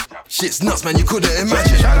 Shit's nuts, man, you couldn't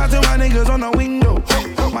imagine. Shout out to my niggas on the window.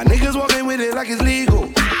 My niggas walking with it like it's legal.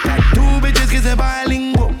 Two bitches kissing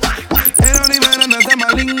bilingual. They don't even understand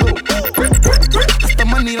my lingo. That's the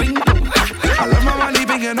money lingo. I love my money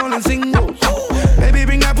big and all in singles. Baby,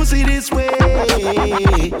 bring that pussy this way.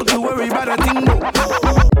 Don't you worry about a tingle.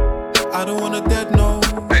 I don't wanna dead no.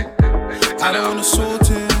 I don't wanna sort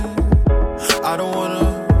it. I don't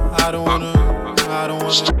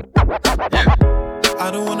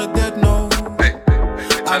wanna dead no.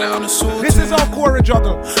 I don't wanna sort it. This is all Corey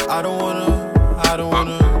Juggle. I don't wanna I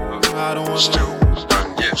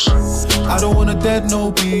don't wanna dead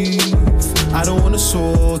no beef. I don't wanna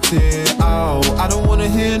sort it out. I don't wanna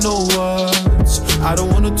hear no words. I don't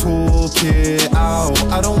wanna talk it out.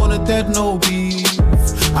 I don't wanna dead no beef.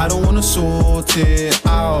 I don't wanna sort it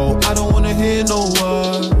out. I don't wanna hear no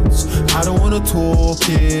words. I don't wanna talk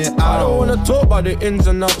it out. I don't wanna talk about the ins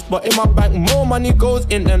and outs, but in my bank more money goes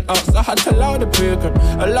in than out. I had to allow the bacon,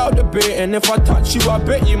 allow the bait, and if I touch you, I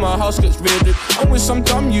bet you my house gets raided. I'm with some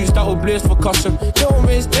dumb youths that will blaze for custom. They won't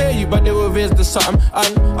raise dare you, but they will raise the something.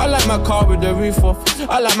 And I like my car with the roof off.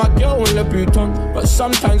 I like my girl with the boot on. But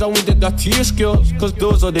sometimes I want the dirtier skills, cause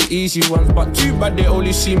those are the easy ones. But too bad they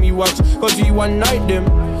only see me once, cause we one night them.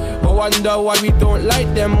 I wonder why we don't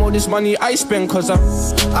like them. All this money I spend, cause I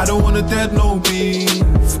don't wanna dead no beef.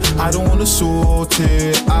 I don't wanna sort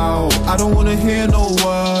it out. I don't wanna hear no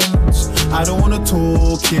words. I don't wanna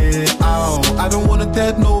talk it out. I don't wanna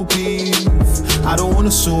dead no beef. I don't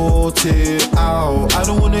wanna sort it out. I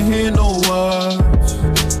don't wanna hear no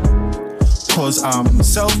words. Cause I'm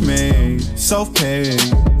self-made, self-paid.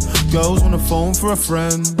 Girls on the phone for a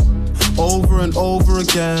friend. Over and over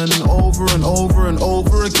again, over and over and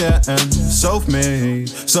over again. Self-made,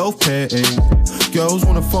 self-paid. Girls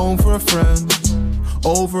want a phone for a friend.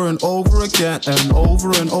 Over and over again, and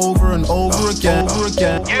over and over and over again, over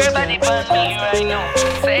again. Your body burn me right now.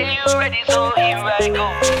 Say you ready, so here I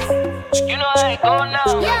go. You know I go now.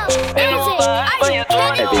 Ain't no bad, but you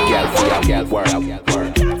don't know. Every girl see a girl work,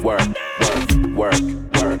 work.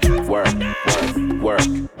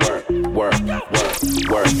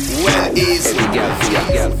 Well, easy.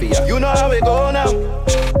 You know how we go now.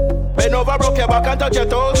 Bend over, broke your back and touch your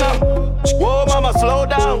toes now. Whoa, mama, slow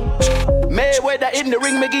down. May weather in the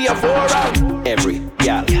ring, me give you 4 rounds. Every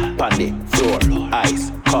gal, pan the floor,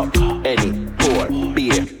 ice, cup, any pour,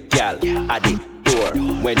 beer, gal, at the door.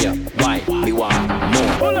 When you wine, me want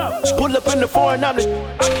more. Pull up in the foreign, I'm the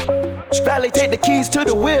Valley, take the keys to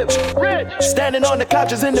the whip. Standing on the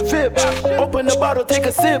couches in the VIP. Open the bottle, take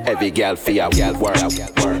a sip. Every gal feel gal work,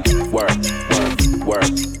 work, work,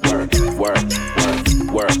 work, work, work,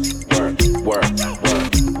 work, work,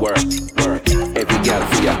 work, work. Every gal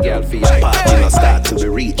feel party no start till we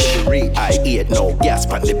reach. I eat no gas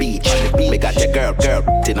on the beach. Me got the girl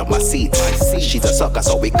tin up my seat. She's a sucker,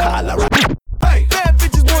 so we call her. Hey, bad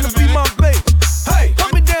bitches wanna be my babe. Hey,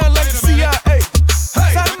 put me down like the CIA. Hey,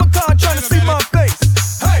 side of my car trying to see my face.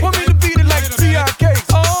 Hey, want me to beat it like the TRKs.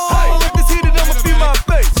 Oh, if it's heated, I'ma be my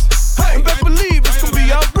face. Hey, and best believe it's gonna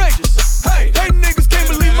be outrageous. Hey, niggas can't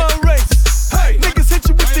believe my race. Hey, niggas hit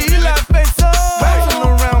you with the Eli face. Oh, bouncing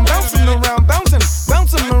around, bouncing around, bouncing,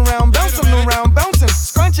 bouncing around, bouncing around, bouncing,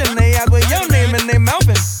 scrunching they eyes with your name and they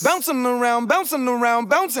mouthing, bouncing around, bouncing around,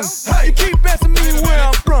 bouncing. Hey, you keep asking me where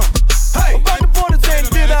I'm from. Hey, about the borders and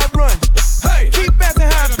did I run? Hey, keep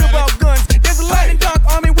asking how I feel about guns. There's a light and dark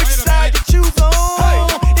army, which side you choose on?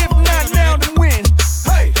 Hey, if not now, then when?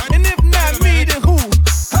 Hey, and if not me, then who?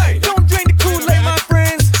 Hey, don't drink the Kool-Aid, my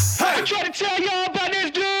friends. Hey, I try to tell y'all about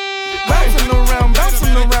this dude. Bouncing around,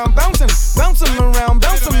 bouncing around, bouncing, bouncing around,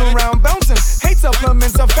 bouncing around, bouncing. Hate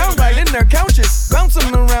supplements are found right in their couches.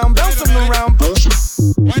 Bouncing around, bouncing around, bouncing.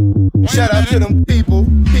 Shout out to them people.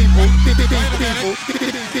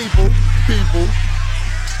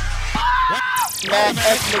 Mad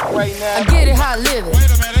ethnic right now. I get it how I live it.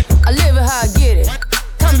 I live it how I get it.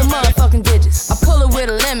 Come the motherfucking digits. I pull it with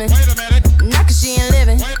a lemon. Not cause she ain't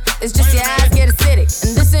living. It's just your eyes get acidic.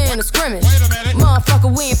 And this ain't a scrimmage. Motherfucker,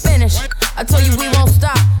 we ain't finished. I told you we won't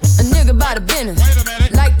stop. A nigga by the business.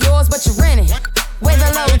 Like yours, but you rent it. Way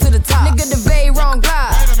the low to the top. Nigga, the very wrong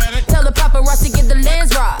glide. Tell the paparazzi get the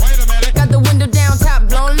lens right. Got the window down, top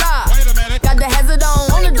blown live. Got the hazard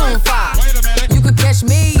on the Doom 5. You could catch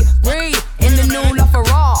me, breathe, in the new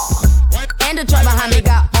LaFerrari. And the truck behind me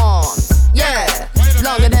got arms. Yeah,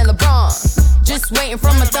 longer than LeBron. Just waiting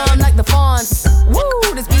from my thumb like the fawns.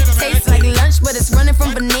 Woo, this beat tastes like lunch, but it's running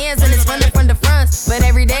from veneers and it's running from the fronts. But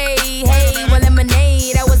every day, hey, well,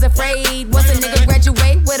 lemonade. I was afraid. Once a nigga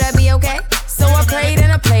graduate, would I be okay? So I prayed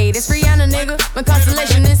and I played. It's Rihanna, nigga. My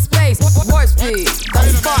constellation is space. Warp speed. Got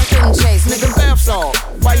the spark couldn't chase, nigga. Bath song,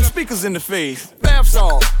 why you speakers in the face? Bath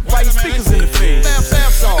song, why you speakers in the face?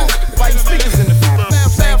 Bath song, why you speakers in the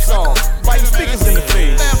face? Bath song, why you speakers in the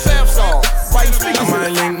face? Bath song, why you speakers in the face? I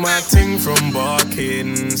might link my ting from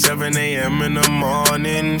barking. 7 a.m. in the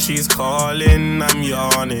morning. She's calling, I'm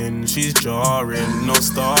yawning. She's jarring, no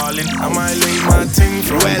stalling. I might link my ting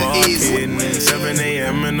from barking. 7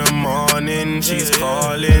 a.m. in the morning. She's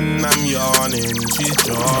calling, I'm yawning. She's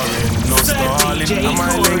jarring, no stalling. I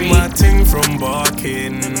might link my ting from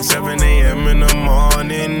barking. 7 a.m. in the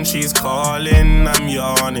morning. She's calling, I'm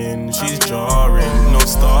yawning. She's jarring, no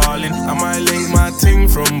stalling. I might link my ting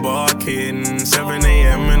from barking. 7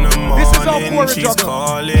 a.m. in the morning. She's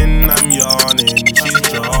calling, I'm yawning. She's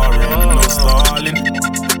jarring, no stalling.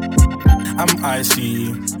 I'm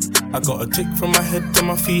icy. I got a tick from my head to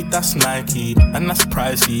my feet, that's Nike, and that's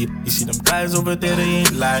pricey. You see them guys over there, they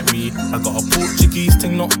ain't like me. I got a Portuguese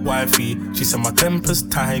thing, not wifey. She said my temper's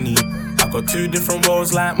tiny. I got 2 different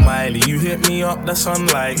roles like Miley. You hit me up, that's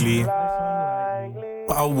unlikely.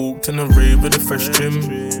 But I walked in the rave with a fresh trim,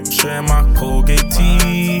 showing my Colgate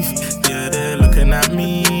teeth. Yeah, they're looking at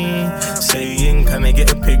me, saying, can I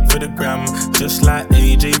get a pic for the gram? Just like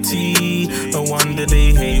AJT. No wonder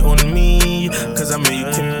they hate on me, cause I'm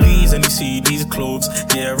making bees and you see these clothes.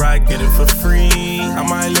 Yeah, I get it for free. I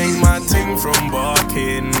might link my ting from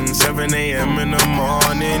barking. 7 a.m. in the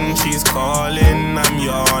morning. She's calling, I'm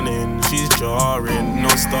yawning. She's jarring, no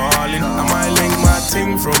stalling. I might link my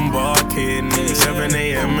ting from barking. 7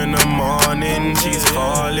 a.m. in the morning. She's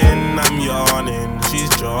calling, I'm yawning. She's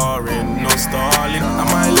jarring, no stalling. I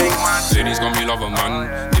might link my ladies gon' be lover,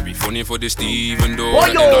 man. They be funny for this even though that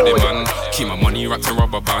they know they man. Keep my money wrapped in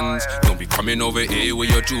rubber bands. Don't be coming over here with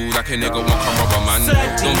your jewels like a nigga won't come rubber man.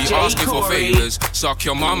 Don't be asking for favors. Suck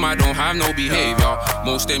your mom, I don't have no behavior.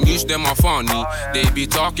 Most them use them are funny. They be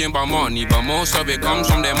talking about money, but most of it comes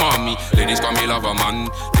from their mommy. Ladies got me lover, man.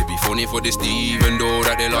 They be funny for this even though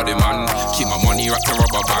that they love the man. Keep my money wrapped in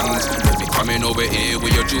rubber bands. Don't be coming over here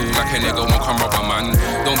with your jewels like a nigga won't come rubber man.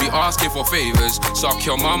 Don't be asking for favors. Suck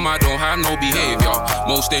your mama, don't have no behavior.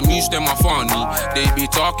 Most them use them are funny. They be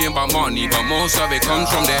talking about money, but most of it comes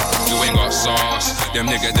from there. You ain't got sauce. Them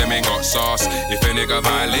niggas, them ain't got sauce. If a nigga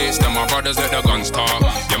violates, then my brothers let the guns talk.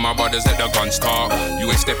 Yeah, my brothers let the guns talk. You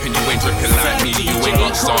ain't stepping, you ain't dripping like me. You ain't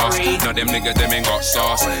got sauce. Now them niggas, them ain't got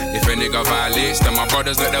sauce. If a nigga violates, then my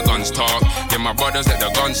brothers let the guns talk. Yeah, my brothers let the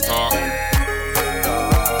guns talk.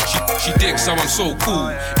 She digs how I'm so cool.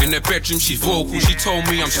 In the bedroom she's vocal. She told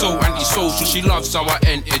me I'm so antisocial. She loves how I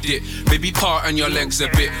entered it. Baby, part on your legs a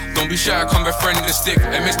bit. Don't be shy, come befriend the stick.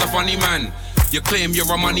 Hey, Mr. Funny Man, you claim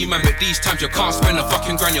you're a money man, but these times you can't spend a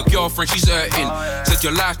fucking grand. Your girlfriend, she's hurting. Said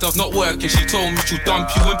your lifestyle's not working. She told me she'll dump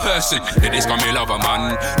you in person. They just got me love a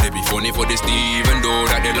man. They be funny for this even though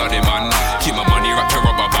that they love the man. Keep my money wrapped in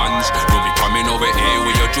rubber bands. Don't be coming over here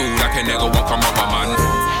with your jewel like a nigga won't come rubber man.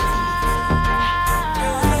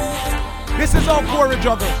 This is all Corey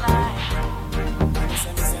Juggle.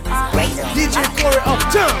 DJ Corey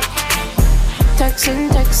uptown. Texting,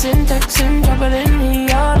 juggling,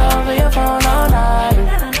 he all over your phone all night.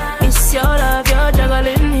 It's your love, you're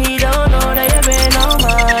juggling, he don't know that you've been on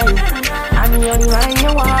mine. I'm the only one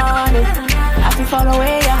you wanted. I can follow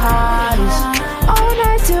where your heart is. All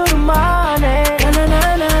night till the morning.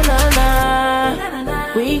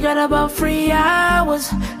 Na. We got about 3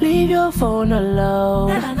 hours. Leave your phone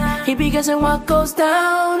alone. He be guessing what goes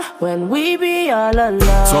down when we be all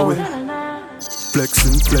alone. So we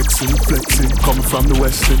flexing, coming from the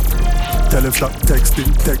western. Tell him stop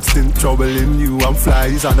texting, troubling you. I'm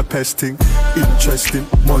flies on a pesting. Interesting,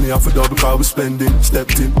 money off a double car we spending.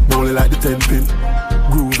 Stepped in, rolling like the 10-pin.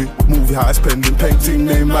 Groovy, movie high spending. Painting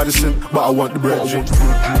name Madison, but I want the bread.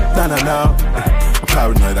 Nah. I'm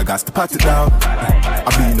paranoid, I got to pat it down. I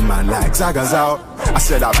been the man like Zaga's out. I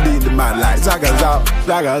said I been the man like Zaga's out,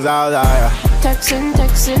 yeah. Texting,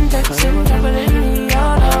 juggling, he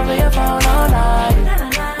all over your phone all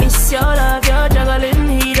night. It's your love, you're juggling,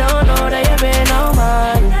 he don't know that you've been on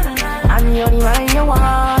mine. I'm the only one you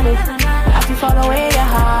wanted. I can follow where your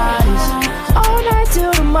heart is. All night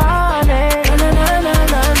till the morning.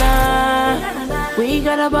 Na. We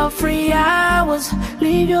got about 3 hours.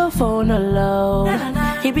 Leave your phone alone.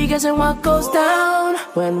 He be guessing what goes down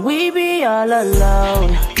when we be all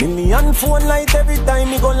alone. Million phone light every time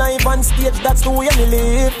me go live on stage. That's the way me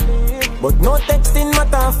live. But no texting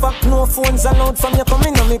matter fuck. No phones allowed from you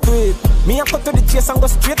coming on me quick. Me a cut to the chase and go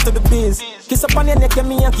straight to the biz. Kiss up on your neck and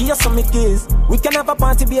me a give you some kiss. We can have a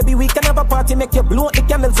party baby, we can have a party. Make you blow the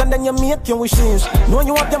candles and then you make your wishes. Know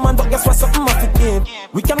you have your man but guess what, something must be give.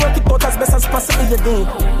 We can work it out as best as possible you do.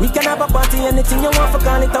 We can have a party, anything you want for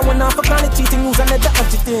call it. And when not for call it, cheating news and let the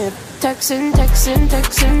adjective. Texting,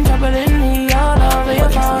 juggling, he all over your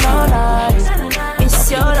phone all night.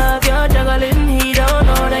 It's your love, you're juggling, he don't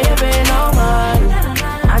know that you've been on mine.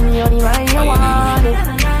 I'm the only one you wanted.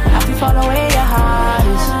 I can follow where your heart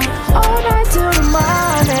is. All night till the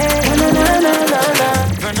morning. Na.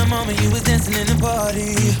 From the moment you was dancing in the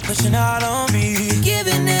party, pushing out on me,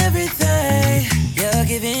 giving everything, you're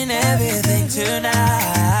giving everything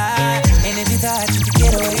tonight. And if you thought you could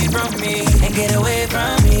get away from me, and get away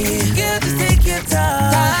from me, girl, just take your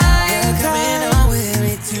time. You're coming on with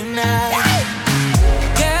me tonight.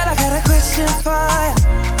 Girl, I got a question for you.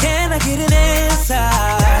 Can I get an answer?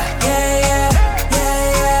 Yeah.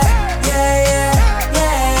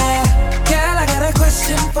 Girl, I got a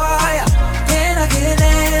question for you. Can I get an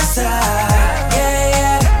answer? Yeah.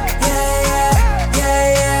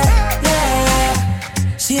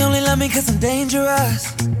 She only love me 'cause I'm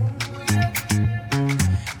dangerous.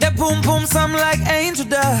 That boom boom sound like angel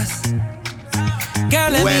dust. Girl,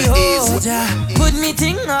 let me hold ya. Put me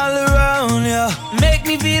ting all around ya. Make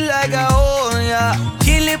me feel like I own ya.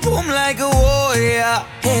 Kill it boom like a warrior.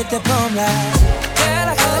 Hit the boom like. Girl,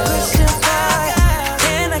 I got a question for ya.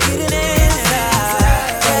 Can I get an answer?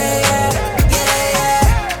 Yeah.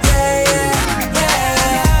 Girl,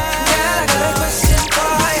 I got a question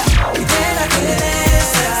for ya. Can I get an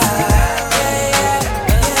answer?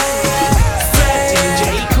 DJ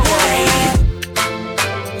Corey.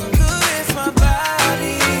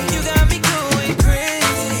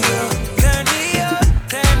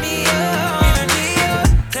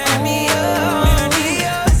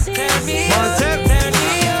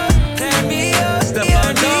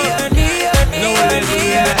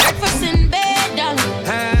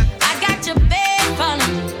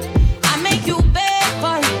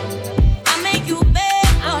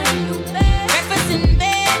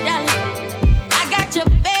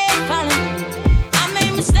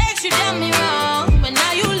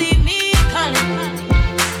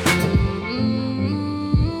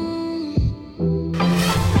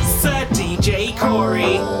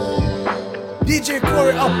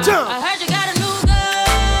 up, jump. I heard you got a new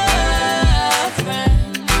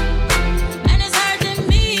girlfriend, and it's hurting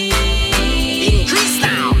me. Increase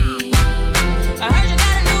now. I heard you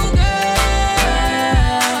got a new girlfriend,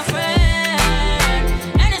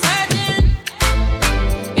 and it's hurting.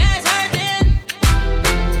 Yeah, it's hurting.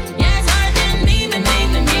 Yeah, it's hurting me.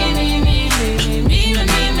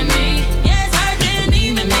 Yeah, it's hurting me.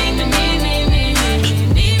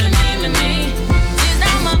 She's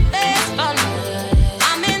not my best friend.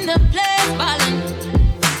 I'm in the place ballin'.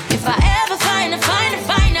 If I ever find her,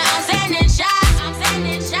 I'm sending shots. I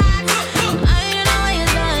don't know what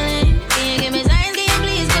you're darling. Can you give me signs? Can you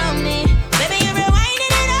please come me? Baby, you're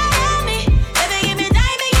rewinding it all on me. Baby, give me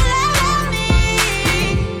time, make you love on me.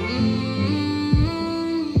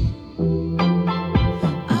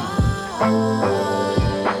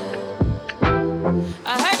 I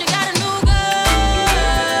heard you got a new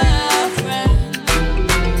girlfriend,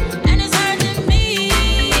 and it's hurting me.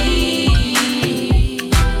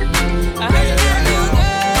 I heard you got a new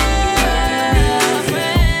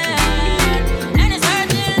girlfriend, and it's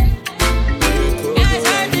hurting. Yeah, it's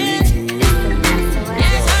hurting. Yeah, it's hurting me.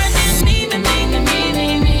 Yeah, it's hurting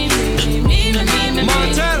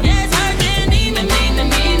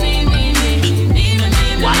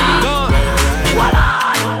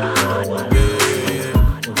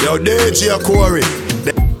Yo, DJ Corey.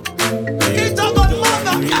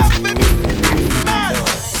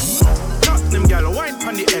 Them gal wine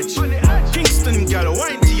pon the edge. Kingston them gal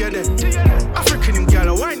wine to your dead. African them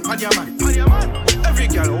gal wine pon your man. Every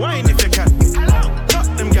gal wine if you can.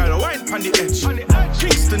 Them gal wine pon the edge.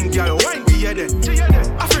 Kingston gal wine to your dead.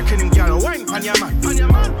 African them gal wine pon your man.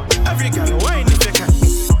 Every gal wine if you can.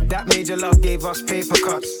 That major love gave us paper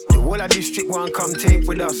cuts. The whole of this strict one come take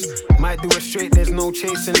with us. Might do it straight, there's no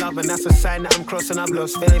chasing love, and that's a sign that I'm crossing. I've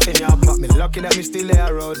lost faith in y'all, but me lucky that me still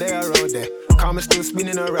there, road there. Karma still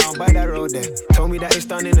spinning around by that road there. Told me that it's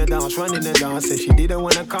done in the dance, running the dance. Said she didn't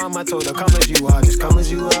wanna come, I told her come as you are, just come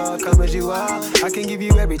as you are, come as you are. I can give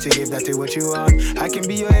you everything if that is what you want. I can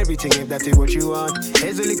be your everything if that is what you want.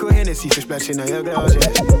 Here's a little Hennessy for splashing on your glass,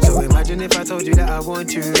 yeah. So imagine if I told you that I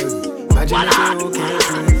want you. Imagine if you came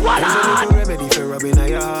through. There's a little remedy for rubbing on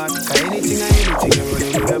your heart. Cause anything, you're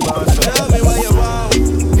running with the boss. So Tell me what you want.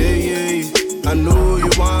 Yeah. I know you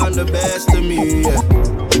want the best of me. Yeah.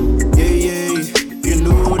 You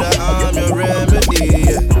know that I'm your remedy.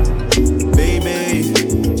 Baby,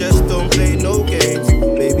 just don't play no games.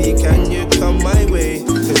 Baby, can you come my way?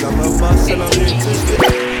 Cause I'm a boss and I'm here to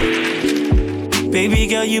stay. Baby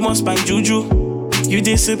girl, you must bang juju. You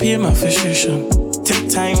disappear my frustration. Take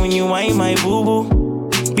time when you whine my boo-boo.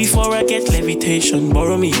 Before I get levitation,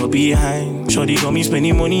 borrow me your behind. Shorty got me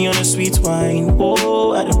spending money on a sweet wine.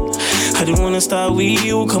 Oh, I don't wanna start with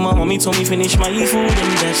you. Come on, mommy told me finish my food,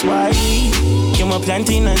 and that's why you're my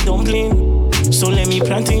plantain and dumpling. So let me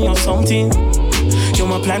plant in your something. You're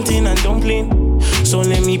my plantain and dumpling. So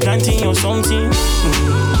let me plant in your something.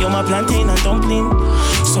 You're my plantain and dumpling.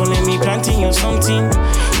 So let me plant in your something.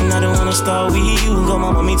 And I don't wanna start with you. Got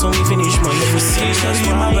my mommy told me finish my food. That's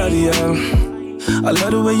my body, yeah. I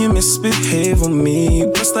love the way you misbehave on me.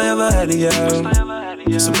 Best I ever had, yeah.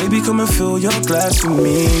 So baby, come and fill your glass with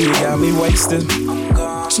me. You got me wasted.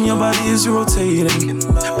 Watching your body is rotating.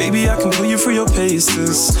 Baby, I can put you through your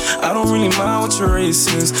paces. I don't really mind what your race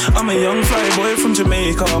is. I'm a young fly boy from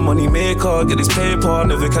Jamaica, money maker. Get this paper,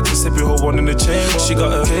 never catch a sippy whole one in the chamber. She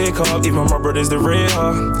got a cake up, even my brother's the rare.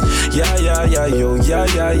 Yeah,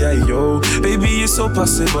 yo. Baby, you're so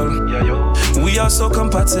possible. We are so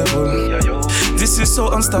compatible. This is so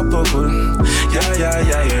unstoppable.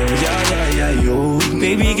 Yeah, yo.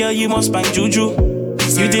 Baby girl, you must bang juju.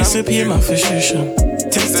 You disappear my frustration.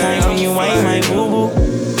 Take time when you whine my boo-boo.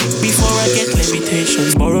 Before I get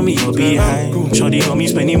levitation, borrow me your behind. Shorty got me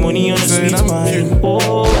spending money on a sweet wine.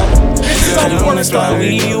 Oh, I don't wanna start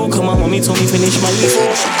with you. Come on, mommy told me finish my leave.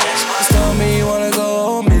 Tell me you wanna go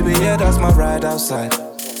home, baby, yeah, that's my ride outside.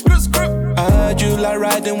 I heard you like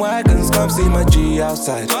riding wagons, come see my G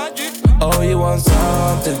outside. Oh, you want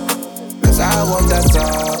something? Cause I want that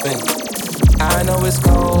something. I know it's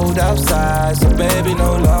cold outside, so baby,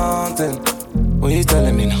 no long thing. What you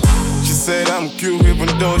telling me now? She said I'm cute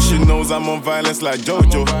even though she knows I'm on violence like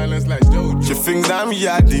Jojo. She thinks that I'm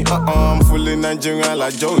yaddy, I'm fully Nigerian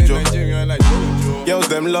like Jojo. Girls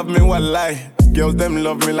them love me while I. Girls them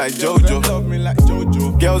love me like Jojo.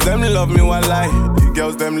 Girls them love me while I.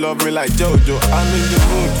 Girls them love me like Jojo.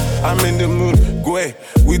 I'm in the mood. Go ahead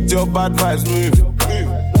with your bad vibes, move.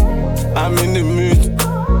 I'm in the mood.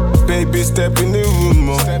 baby, step in the room.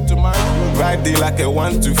 Oh. Step to my room. Ride it like a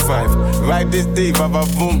 1 to 5. Ride this day, baba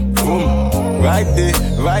boom, boom. Ride it,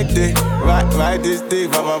 ride this day,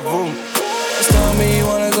 baba boom. Tell me you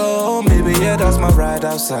wanna go home, baby, yeah, that's my ride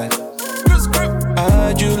outside. I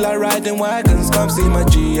heard you like riding wagons, come see my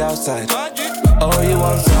G outside. Oh, you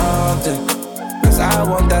want something, cause I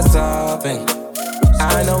want that something.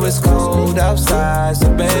 I know it's cold outside, so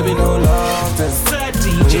baby, no long thing.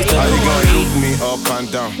 How you gonna look me up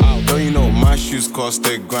and down? Don't you know my shoes cost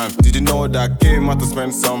 $1,000? Did you know that I came out to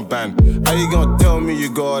spend some band? How you gonna tell me you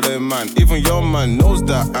got a man? Even your man knows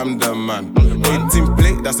that I'm the man. 18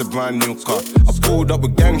 plate, that's a brand new car. I pulled up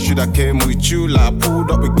with gang, should I came with you? Like I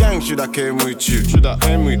pulled up with gang, should I came with you? Should I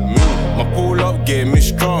came with me? My pull up game is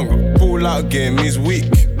strong, pull out game is weak.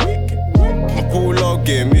 My pull out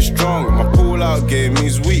game is strong, my pull out game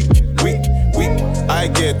is weak. I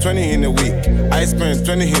get 20 in a week, I spend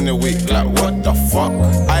 20 in a week. Like what the fuck?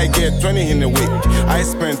 I get 20 in a week, I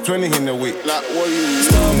spend 20 in a week. Like what you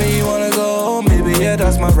tell me you wanna go home, baby, yeah,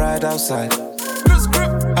 that's my ride outside.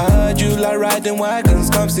 I heard you like riding wagons,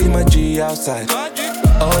 come see my G outside.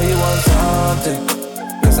 Oh, you want something,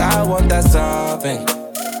 cause I want that something.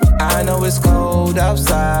 I know it's cold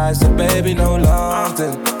outside, so baby, no long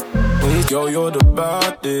thing. Girl, you're the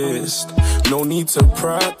baddest, no need to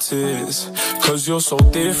practice. Cause you're so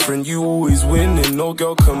different, you always winning, no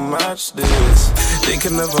girl can match this. They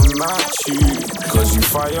can never match you, cause you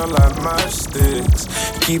fire like matchsticks.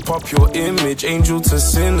 Keep up your image, angel to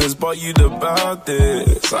sinners, but you the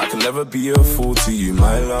baddest. I can never be a fool to you,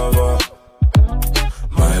 my lover.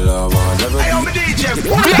 My lover, never be. Hey, I'm a DJ,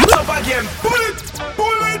 pull it up again, pull it.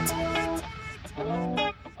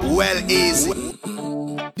 Well, easy.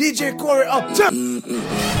 DJ Corey up top.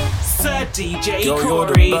 Sir DJ Yo,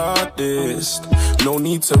 Corey. you're the baddest, no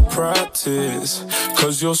need to practice.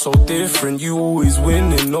 Cause you're so different, you always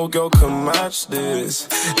winning, no girl can match this.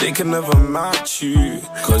 They can never match you,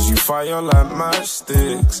 cause you fire like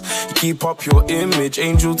matchsticks. You keep up your image,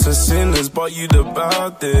 angel to sinners, but you the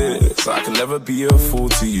baddest. I can never be a fool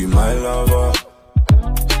to you, my lover.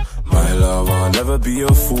 My lover, never be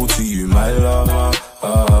a fool to you, my lover.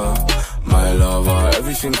 My lover,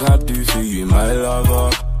 everything I do for you, my lover.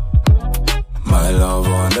 My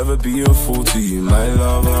lover, never be a fool to you, my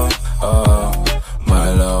lover. My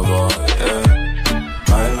lover, yeah.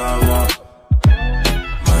 My lover,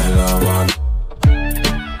 my lover,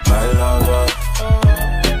 my lover,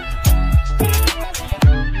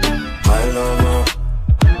 my lover,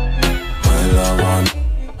 my lover,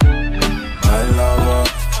 my lover.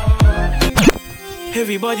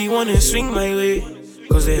 Everybody wanna swing my way,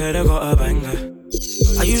 cause they heard I got a banger.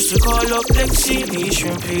 I used to call up Lexi, the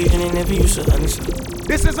shrimp page, and they never used to answer.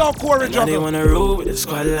 This is all Corey Now they wanna roll with the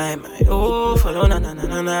squad line, my oh, follow na na na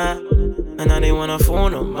na na. And now they wanna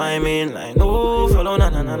phone on my main line, oh, follow na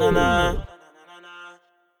na na na na.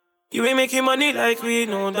 You ain't making money like we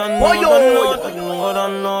know, done, no, done, no, done, no,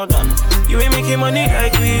 done, no, done. You ain't making money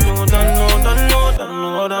like we know, done, no, done, no, done,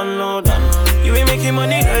 no, done, no, done. You ain't making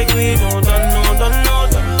money like we know, done, no, done, no,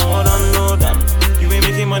 done, no, done, no, done. You ain't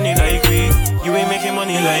making money like we. You ain't making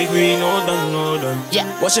money like we, no done, no done. Yeah,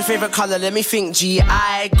 what's your favorite color? Let me think, G.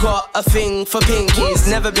 I got a thing for pinkies.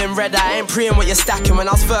 Never been red, I ain't preying what you're stacking. When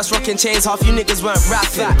I was first rocking chains, half you niggas weren't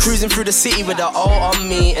rapping. Cruising through the city with the O on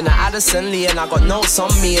me. In the Addison Lee, and I got notes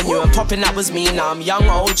on me. And you weren't popping, that was me. Now I'm young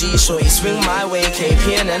OG, shorty swing my way.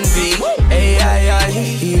 KP and NV.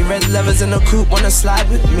 A-I-I-E. Red levers in the coupe, wanna slide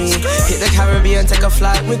with me. Hit the Caribbean, take a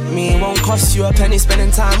flight with me. Won't cost you a penny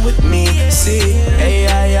spending time with me. See,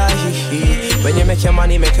 A-I-I-E. When you make your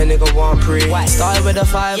money, make a nigga want pre. Started with a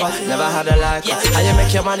fiver, never had a like. How you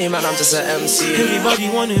make your money, man, I'm just an MC. Everybody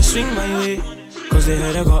wanna swing my way, cause they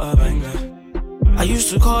heard I got a banger. I used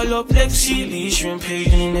to call up Lexi, Lee, shrimp page,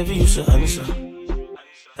 and they never used to answer.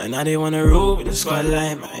 And now they wanna roll with the squad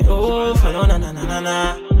line, my oh, follow na na na na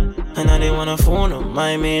na. And now they wanna phone on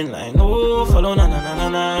my main line, oh, follow na na na na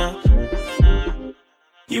na.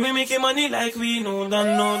 You ain't making money like we know,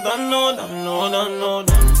 done, no, done, no, done, no, done, no,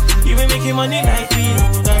 done. You ain't making money like we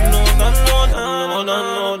know, done, no, done, no, done, no, done,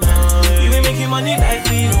 no, done. You ain't making money like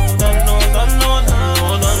we know, done, no, done, no, done, no,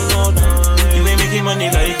 done, no, done. You ain't making money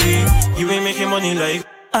like we, you ain't making money like.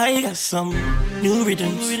 I got some new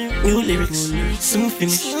rhythms, new lyrics, soon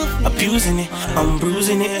finish. Abusing it, I'm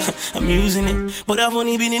bruising it, I'm using it. But I've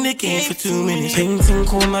only been in the game for 2 minutes. Painting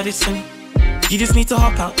cold Madison. You just need to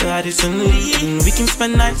hop out the Addison Lee. We can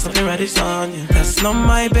spend nights up in Radisson, yeah. That's not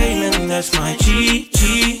my baby, man, that's my G.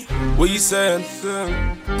 What you saying?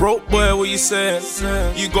 Broke boy, what you saying?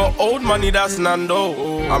 You got old money, that's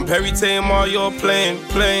Nando. I'm Perry Tamer, you're playing.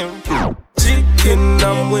 G, thinking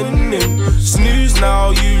I'm winning. Snooze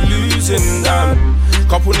now, you losing.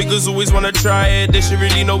 Couple niggas always wanna try it. They should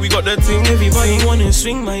really know we got the thing. Everybody wanna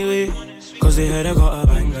swing my way, cause they heard I got a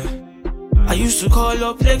banger. I used to call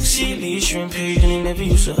up Lexi, Lee, Shrimp Page, and they never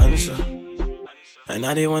used to answer. And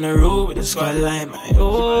now they wanna roll with the squad like mine.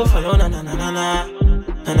 Oh, follow na na na na na.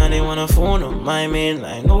 And now they wanna phone on my main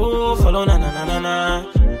line. Oh, follow na na na na na.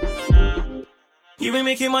 You ain't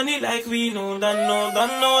making money like we know, that no,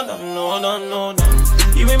 that no, that no, that no,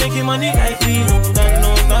 that. You ain't making money like we know, that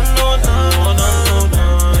no, that no, that no, that no,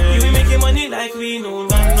 that. You ain't making money like we know,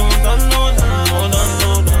 that no, that no, that no, that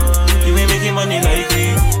no, that. You ain't making money like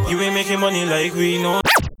we, you ain't making money like we know.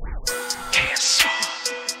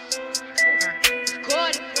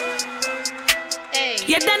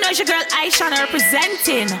 You don't know it's your girl Aishana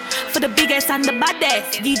representing for the biggest and the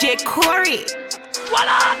baddest, DJ Corey.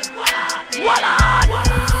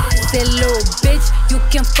 Say little bitch, you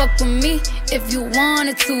can fuck with me if you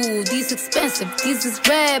wanted to. These expensive, these is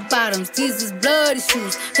red bottoms, these is bloody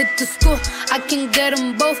shoes. Hit the school, I can get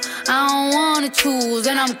them both, I don't wanna choose.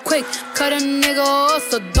 And I'm quick, cut a nigga off,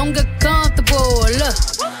 so don't get comfortable. Look,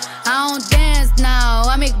 I don't dance now,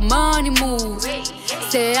 I make money move.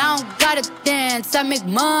 Say I don't gotta dance, I make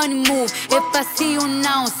money move. If I see you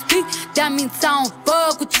now speak, that means I don't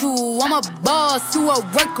fuck with you. I'm a boss, you a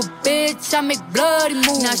worker, bitch, I make bloody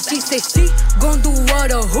moves. Now she say she gon' do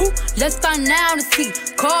what or who? Let's find out and see.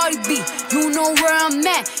 Cardi B, you know where I'm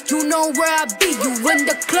at, you know where I be. You in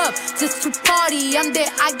the club just to party, I'm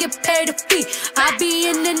there, I get paid a fee. I be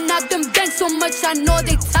in and out them banks so much, I know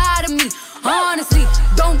they tired of me. Honestly,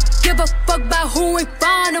 don't give a fuck about who in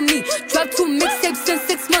front of me. Drop 2 mixtapes in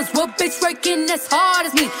 6 months. What bitch working as hard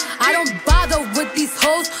as me? I don't bother with these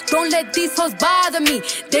hoes. Don't let these hoes bother me.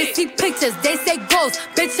 They see pictures, they say goals.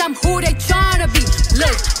 Bitch, I'm who they tryna be.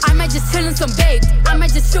 Look, I might just chill in some babe. I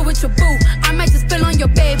might just chill with your boo. I might just spill on your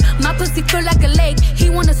babe. My pussy feel like a lake. He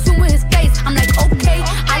wanna swim with his face. I'm like, okay.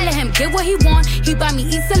 I let him get what he want. He buy me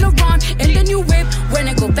East Saint Laurent and the new whip. When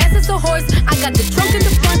I go fast as a horse, I got the trunk in the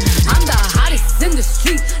front. I'm the hottest in the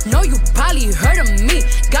street. Know you probably heard of me.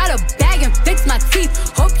 Got a bag and fix my teeth.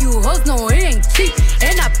 Hope you hoes know it ain't cheap.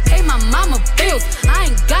 And I pay my mama bills. I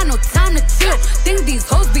ain't got no time to chill. Think these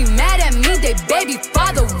hoes be mad at me. They baby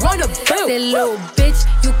father wanna bill. Say little bitch,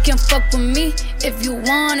 you can fuck with me if you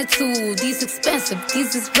wanted to. These expensive,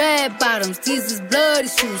 these is red bottoms, these is bloody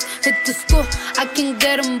shoes. Hit the school, I can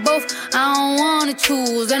get them both, I don't wanna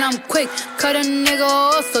choose. And I'm quick, cut a nigga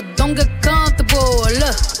off, so don't get comfortable.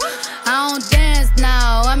 Look, I don't dance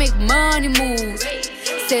now, I make money move.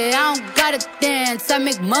 Say I don't gotta dance, I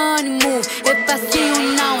make money move. If I see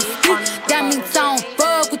you now speak, that means I don't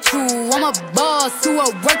fuck with you. I'm a boss, you a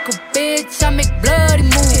worker, bitch, I make bloody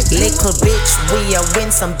moves. Little bitch, we a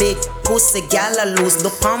win some big pussy, gal I lose.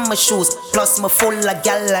 Look on my shoes, plus my full of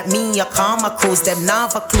gal like me, I call my crews. Them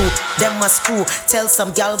never clue, them a screw. Tell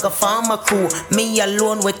some gal go farm my crew. Me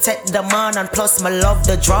alone with take them on, and plus my love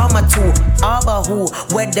the drama too. Abba who,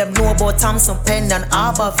 where them know about Thompson Pen and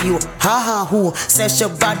Abba View. Ha who, says she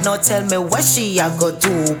bad now tell me what she a go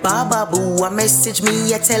do. Baba boo, a message me,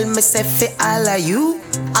 you tell me say fi all of you.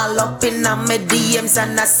 All up in on my DMs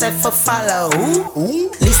and I say for follow.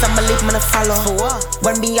 Least I'ma leave me to follow.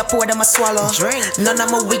 When me a pour them a swallow. Drink. None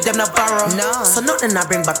of my wig them not borrow. No. So nothing I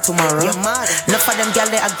bring back tomorrow. You're mad. Enough of them gal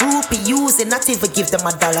they a groupie using, not even give them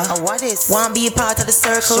 $1. What is? Want be a part of the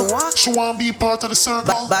circle? She want be part of the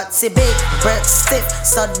circle. But see big, breath stiff.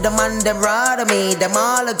 So the man them rather me, them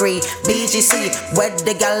all agree. BGC, where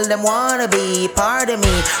the gal them wanna be. Pardon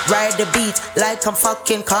me, ride the beat like I'm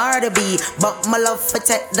fucking Cardi B. But my love for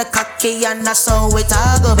take the cocky and I saw it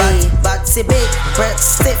all go be. But see big, breath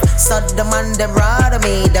stiff. So the man them rather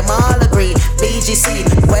me, them all agree.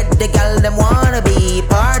 BGC, where the gal them wanna be.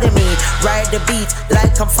 Pardon me, ride the beat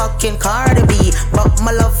like I'm fucking Cardi B. But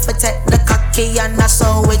my love for take the cocky and I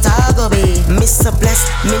saw it all go be. Mr. Bless,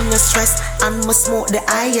 me no stress, and me smoke the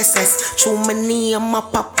ISS. Through my knee and my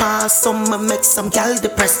papa, so me make some gal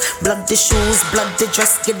depressed. Blood the shoes, blood the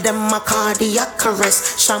dress, give them a cardiac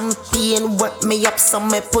arrest. Champagne wet me up, so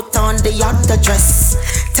me put on the other dress.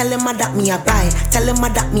 Tell him that me I buy, tell him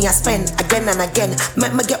that me I spend again and again.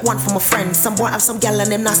 Make me get one for my friend. Some boy have some gal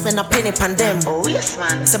and them not spend a penny pan them. Oh yes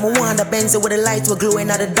man. Some want the Benz with the lights were glowing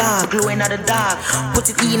at the dark, glowing at the dark. Put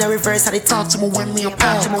it in a reverse, how they talk to me when me a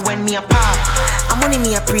pop, to me when me a pop. I'm only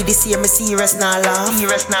me a pre this year, me serious now laugh.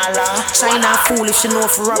 Serious now laugh. China fool if she know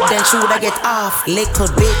for rub, then she woulda get off. Little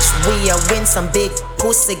bitch, we a win some big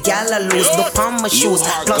pussy, gal I lose. Look on my shoes,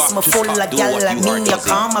 plus my full of gal like me, I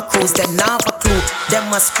call my crews. Them never clue,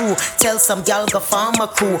 them a screw. Tell some gal go farm a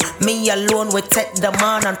crew. Me alone with take them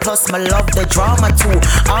on, and plus my love the drama too.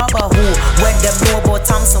 Abba who, where them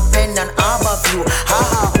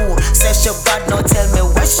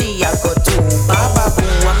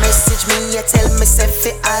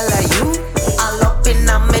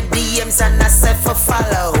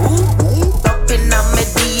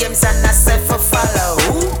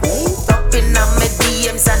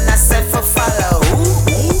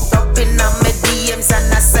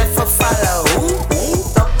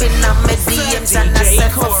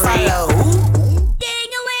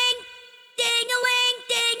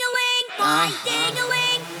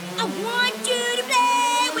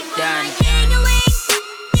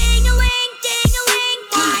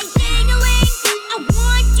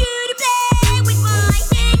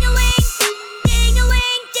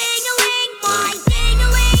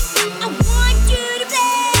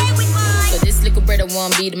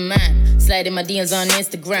be the man. Slide in my DMs on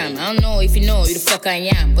Instagram. I don't know if you know who the fuck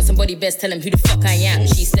I am, but somebody best tell him who the fuck I am.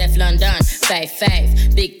 She Steph London,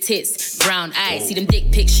 5'5", big tits, brown eyes. See them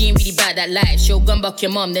dick pics, she ain't really bad that life. Show gun buck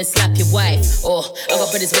your mom, then slap your wife. Oh, I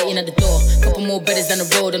got brothers waiting at the door. Couple more brothers down the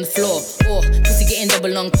road on the floor. Oh, pussy getting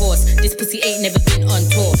double on course. This pussy ain't never been on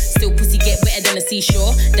tour. Still pussy get wetter than a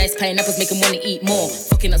seashore. Dice pineapples make him wanna eat more.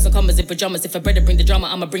 Fucking up some commas in pajamas. If a brother bring the drama,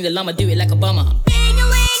 I'ma bring the llama. Do it like a bummer.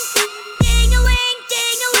 Ding-a-ling, ding-a-ling,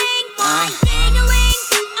 ding-a-ling, boy. Ding-a-ling,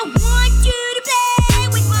 I want you to play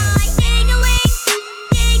with my ding-a-ling,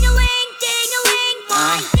 ding-a-ling, ding-a-ling,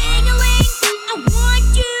 boy. Ding-a-ling, I want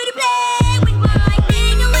you to play with my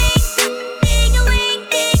ding-a-ling, ding-a-ling,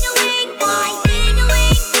 ding-a-ling, boy.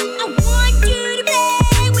 Ding-a-ling, I want you to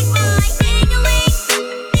play with my ding-a-ling,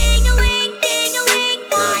 ding-a-ling, ding-a-ling,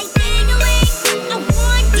 boy. Ding-a-ling, I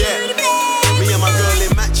want you to play. Me and my girl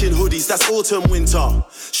in matching hoodies, that's autumn, winter.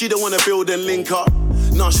 She don't wanna build and link up.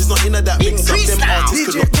 Nah, she's not into that mix up. Them artists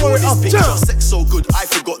could look all this picture. Sex so good, I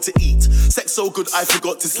forgot to eat. Sex so good, I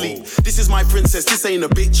forgot to sleep. This is my princess, this ain't a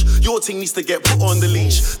bitch. Your thing needs to get put on the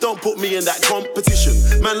leash. Don't put me in that competition.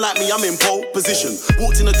 Man like me, I'm in pole position.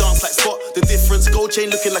 Walked in the dance like Spot the difference. Gold chain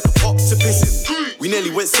looking like a pop to pissing. We nearly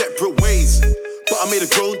went separate ways, but I made a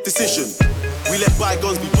grown decision. We let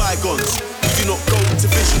bygones be bygones. We do not go to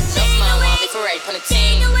vision. Love my mom if I ride on a team.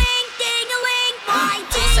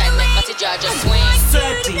 Inside make my Georgia swing. Sir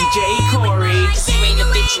DJ Corey. Just you ain't a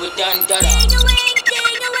bitch, you a done dada.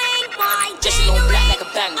 Just you know black like a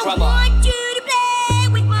bank robber.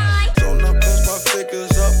 Don't up, press my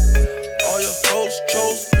figures up. All your hoes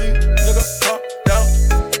chose me, nigga, calm down.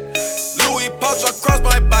 Louis pouch across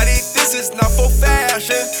my body. This is not for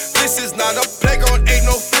fashion. This is not a playground. Ain't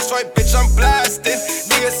no fish right, bitch. I'm blasting.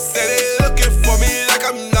 Niggas say they looking for me like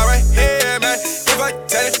I'm not right here, man. If I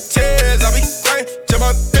tell it tears, I'll be crying to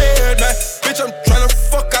my bed, man. Bitch, I'm tryna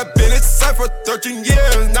fuck. I've been inside for 13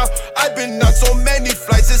 years now. I've been on so many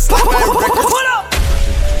flights. It's like my records. Put up.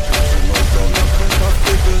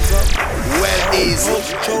 Well, easy.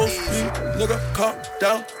 Nigga, calm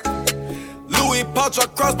down. Louis pouch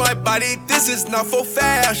across my body. This is not for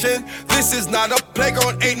fashion. This is not a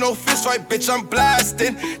playground. Ain't no fish fight, bitch. I'm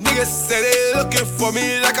blasting. Niggas say they looking for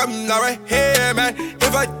me like I'm not right here, man.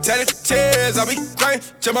 If I tell it tears, I'll be crying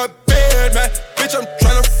to my bed, man. Bitch, I'm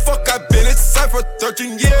tryna fuck. I've been inside for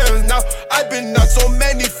 13 years now. I've been on so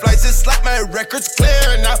many flights. It's like my record's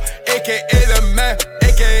clear now. AKA the man.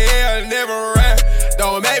 AKA I never ran.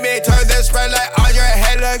 Don't make me turn this red light on your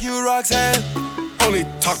head like you Roxanne. Only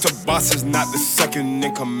talk to bosses, not the second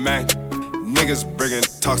in command. Niggas bringing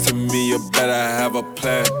talks to me, you better have a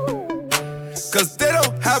plan. Cause they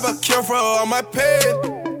don't have a cure for all my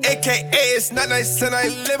pain. AKA it's not nice and I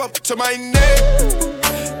live up to my name.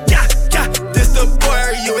 Yeah, this the boy,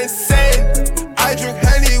 are you insane? I drink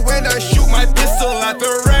Henny when I shoot my pistol at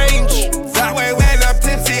the range. That way when I'm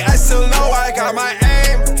tipsy, I still know I got my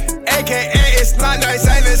aim. AKA it's not nice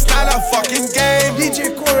and it's not a fucking game.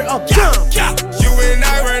 DJ Corey up, yeah. You and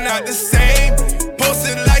I were not the same.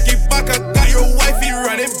 Posted like Ibaka, got your wifey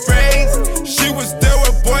running brains. She was there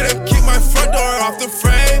with boy to keep my front door off the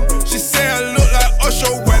frame. She say I look like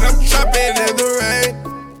Usher when I'm trapping in the rain.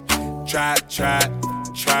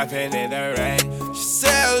 Trapping in the rain. She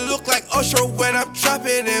say I look like Usher when I'm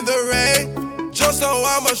trapping in the rain. Just know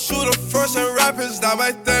I'm a shooter first and rapping's not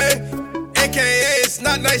my thing. AKA it's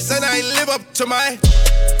not nice and I live up to my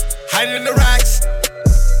hiding in the racks.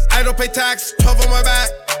 I don't pay tax, 12 on my back.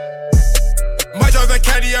 Might drive a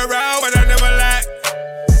caddy around, but I never lack.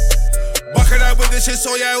 Walking out with this shit,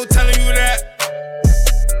 so yeah, who telling you that?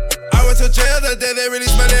 I went to jail the day they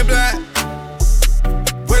released Men in Black.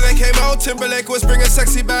 When they came out, Timberlake was bringing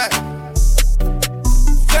sexy back.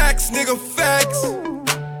 Facts, nigga, facts.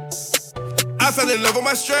 I fell in love with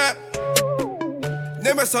my strap.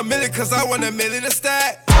 Name us a million, cause I want $1 million to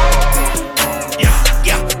stack.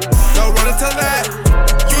 Yeah. Don't run into that.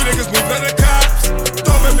 You niggas move like the cops.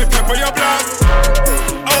 Don't make me pepper your block.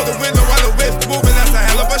 Oh, the window while the whip moving, that's a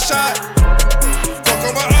hell of a shot. Fuck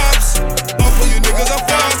on my ops. All for you niggas are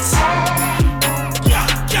fucks.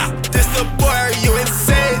 Yeah. This the boy, are you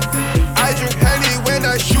insane? I drink Henny when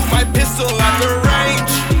I shoot my pistol at the range.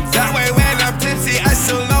 That way when I'm tipsy, I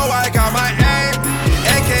still know I got my aim.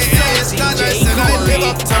 AKA it's not nice and I live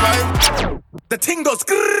up to my. The ting goes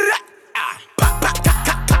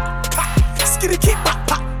skitty keep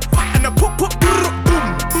and the pop boom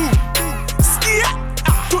skia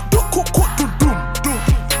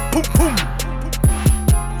boom.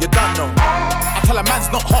 You don't know. I tell a man's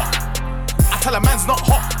not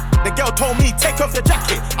hot. The girl girl told me, take off your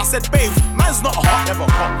jacket. I said, babe, man's not hot, never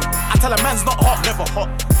hot. I tell her man's not hot, never hot.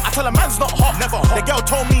 I tell her man's not hot, never hot. The girl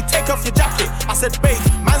told me, take off your jacket. I said, babe,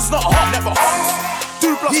 man's not hot, never hot.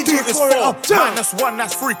 2 + 2 is 4. -1,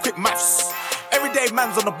 that's 3, quick maths. Everyday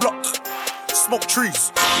man's on the block, smoke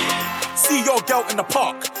trees. See your girl in the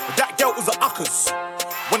park, but that girl was a uckers.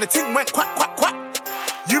 When the ting went quack, quack, quack,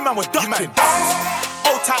 you man were ducking.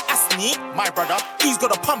 Hold tight, Asni, my brother, he's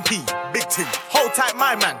got a pumpy, big ting. Hold tight,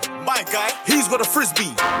 my man, my guy, he's got a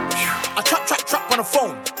frisbee. I trap on the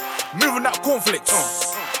phone, moving that cornflakes,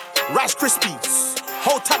 Rice Krispies.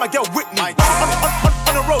 Hold tight, my girl Whitney.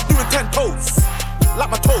 On the road doing 10 toes, like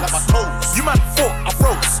my toes. You man thought I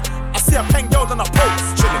froze. I see a pen girl on a pose,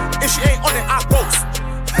 chilling. If she ain't on it, I roast.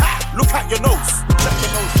 Ha! Look at your nose. Check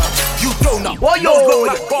your nose, man. You donut. Nose look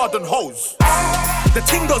like garden hose. The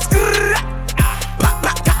ting goes grrrr.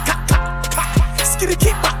 Skitty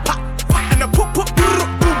keep pop, and the pop, boom,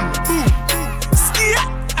 boom, skia,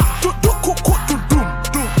 doom,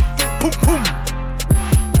 boom, boom.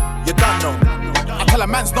 You done know. I tell a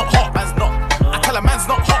man's not hot, man's not. I tell a man's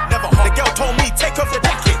not hot, never hot. The girl told me, take off your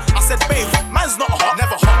jacket. I said, babe, man's not hot,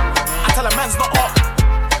 never hot. I tell a man's not hot.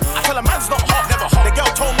 I tell a man's not hot, never hot. The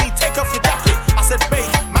girl told me, take off your jacket. I said, babe,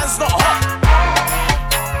 man's not hot.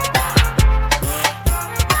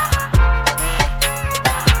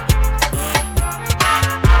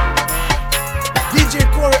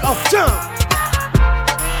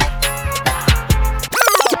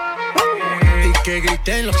 Y que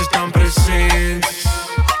griten los que están presentes.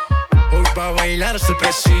 Hoy pa' bailar hasta el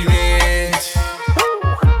presidente.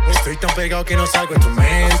 Estoy tan pegado que no salgo en tu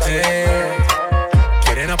mente.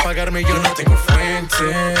 Quieren apagarme y yo no tengo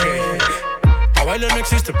fuente. A bailar no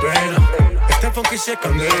existe pena. Este funky se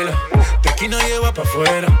candela. De aquí nadie va pa'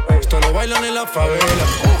 afuera. Esto lo bailan en la favela.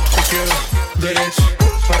 Izquierda, derecha,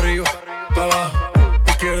 pa' arriba, pa' abajo.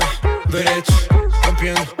 Izquierda, derecha,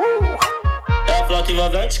 rompiendo. É a flauta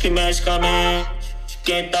envolvente que mexe com a mente.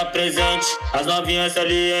 Quem tá presente, as novinhas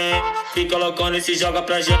ali, hein? Fica loucona e se joga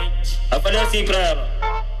pra gente. Eu falei assim pra ela.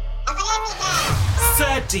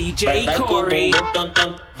 Sir DJ Corey.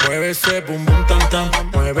 Mueve ese boom boom tam tam.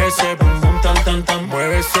 Mueve ese boom boom tam tam tam.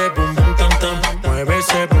 Mueve ese boom boom tam tam. Mueve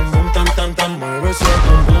ese boom boom tam tam tam. Mueve ese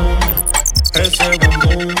boom boom. Ese boom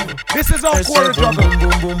boom. This is our quarter drop. Boom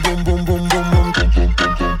boom boom boom boom boom boom.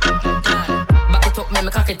 Back it up, me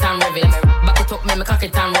cock it and rev it. Back it up, me cock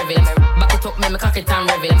it and rev it. Back it up, me cock it and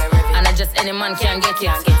rev it. And I just any man can get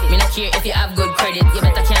it. Me not care if you have good credit. You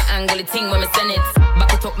better can't angle the thing when me send it.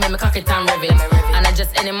 Back it up, me cock it and rev it. And I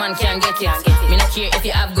just any man can get it. Me not care if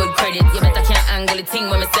you have good credit. You better can't angle the thing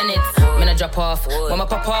when me send it. Me not drop off, when me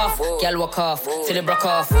pop off. Girl walk off, till it broke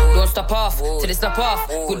off. Don't stop off, till it stop off.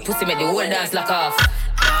 Good pussy make the whole dance lock off.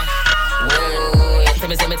 Whoa, tell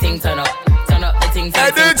me say me thing turn up. Turn up the thing.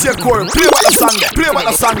 Hey, DJ Corey, play about the song there. Play about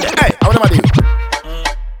the song there. Hey, I want to do.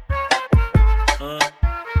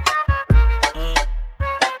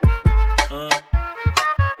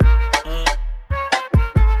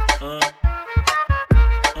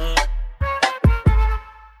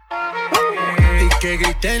 Que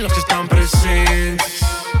griten los que están presentes.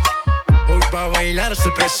 Hoy pa' bailar hasta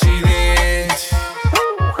el presidente.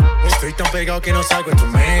 Estoy tan pegado que no salgo en tu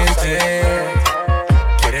mente.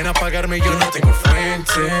 Quieren apagarme y yo no tengo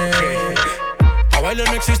fuente. A bailar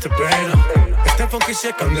no existe pena. Este funky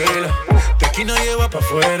se candela. De aquí nadie va pa'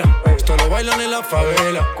 afuera. Esto lo bailan en la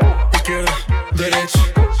favela. Izquierda, derecha,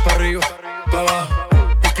 pa' arriba, pa' abajo.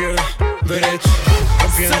 Izquierda, derecha.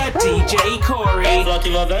 Sir DJ Corey. É a flauta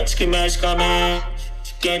envolvente que mexe com a mente.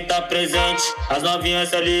 Quem tá presente, as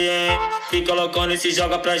novinhas ali, hein? Fica loucona e se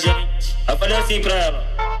joga pra gente. Eu falei assim pra ela.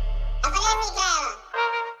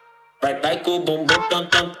 Vai com o bumbum tam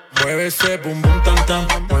tam. Mueve ese boom boom tam tam.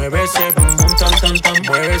 Mueve ese boom boom tam tam tam.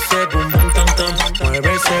 Mueve ese boom boom tam tam.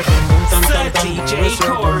 Mueve ese boom boom tam tam tam. DJ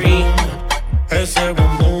Corey. Ese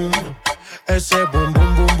boom boom. Ese boom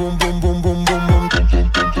boom boom boom boom boom boom boom boom.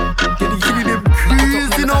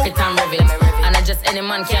 Crazy now. And I just any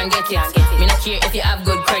man can get it. Me not care if you have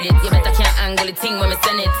good credit. You better can't angle the thing when me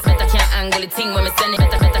send it. Better can't angle the thing when me send it.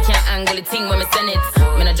 Better can't angle the thing when me send it.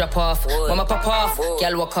 Me not drop off, when me pop off.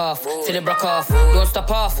 Girl walk off, till it broke off. Don't stop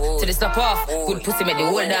off, till it stop off. Good pussy make the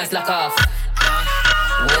whole dance lock off.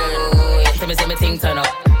 Whoa, tell me say me thing turn up.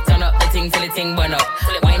 Turn up the thing till the thing burn up.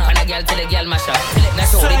 Wine on a girl till the girl mash up. Now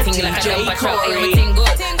show the thing like a jumper truck. Hey, me thing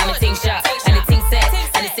good, and me thing sharp, and the thing set,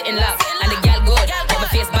 and it's sitting locked, and the girl good, but my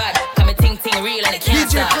face bad. Real and it can't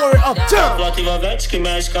stop. Flauta envolvente que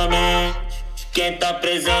mexe com a mente. Quem tá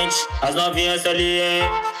presente, as novinhas ali, hein?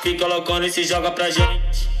 Fica loucona e se joga pra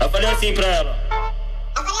gente. Eu falei assim pra ela.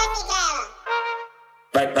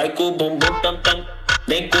 Vai com o bumbum tam tam.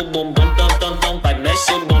 Vem com o bumbum tam tam tam, vai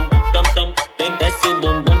mexe o bumbum tam tam. Vem desce o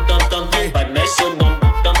bumbum tam tam tam, vai mexe o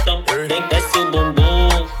bumbum tam tam. Vem desce o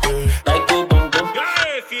bumbum, vai com o bumbum.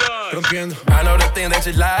 Rompiendo. I know the thing that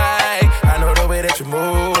you like, I know the way that you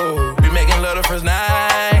move. We making love the first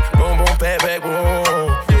night, boom boom, pat back,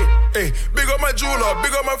 boom. Hey, big up my jeweler,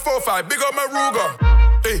 big up my 4-5, big up my Ruger.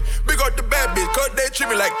 Hey, big up the bad bitch, cause they treat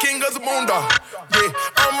me like king of the moondog. Yeah,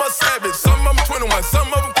 I'm a savage, some of them 21,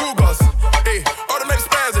 some of them Cougars. Hey, automatic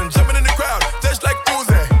spazzing, jumping in the crowd, just like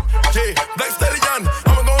Uzi. Yeah, Black Stallion,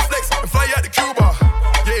 I'ma go flex and fly out to Cuba.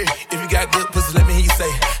 Yeah, if you got good pussy, let me hear you say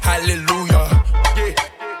hallelujah. Yeah.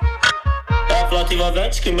 É a flota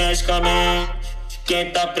envolvente que mexe com a mente.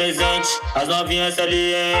 Quem tá presente, as novinhas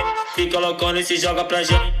ali, hein? Fica loucona e se joga pra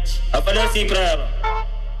gente. Eu falei assim pra ela.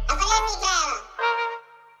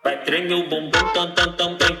 Vai tremer o bumbum tam tam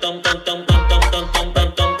tam tam tam tam tam tam tam tam tam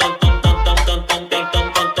tam tam tam tam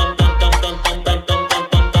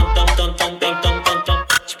tam tam tam.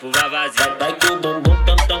 Tipo vavazio. Vai com o bumbum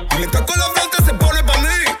tam tam. Me toco la flauta, se pone pa' mí.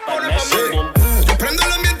 Yo prendo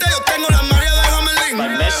el ambiente, yo tengo la María de Jamelín.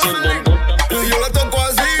 Y yo la toco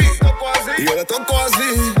así, y yo la toco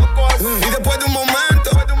así. Y después de un momento,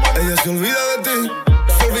 ella se olvida de ti.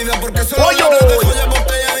 Se olvida porque solo habla de joya,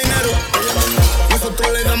 botella, dinero.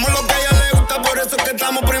 Nosotros le damos lo que a ella le gusta, por eso es que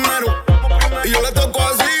estamos primero. Y yo la toco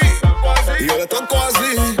así, y yo la toco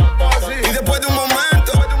así. Y después de un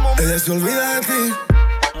momento, ella se olvida de ti.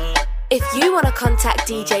 If you want to contact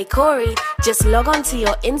DJ Corey, just log on to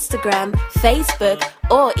your Instagram, Facebook,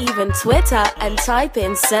 or even Twitter and type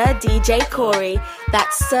in Sir DJ Corey.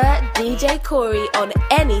 That's Sir DJ Corey on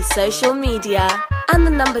any social media. And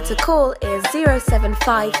the number to call is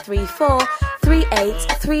 07534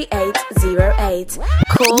 383808.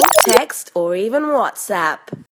 Call, text, or even WhatsApp.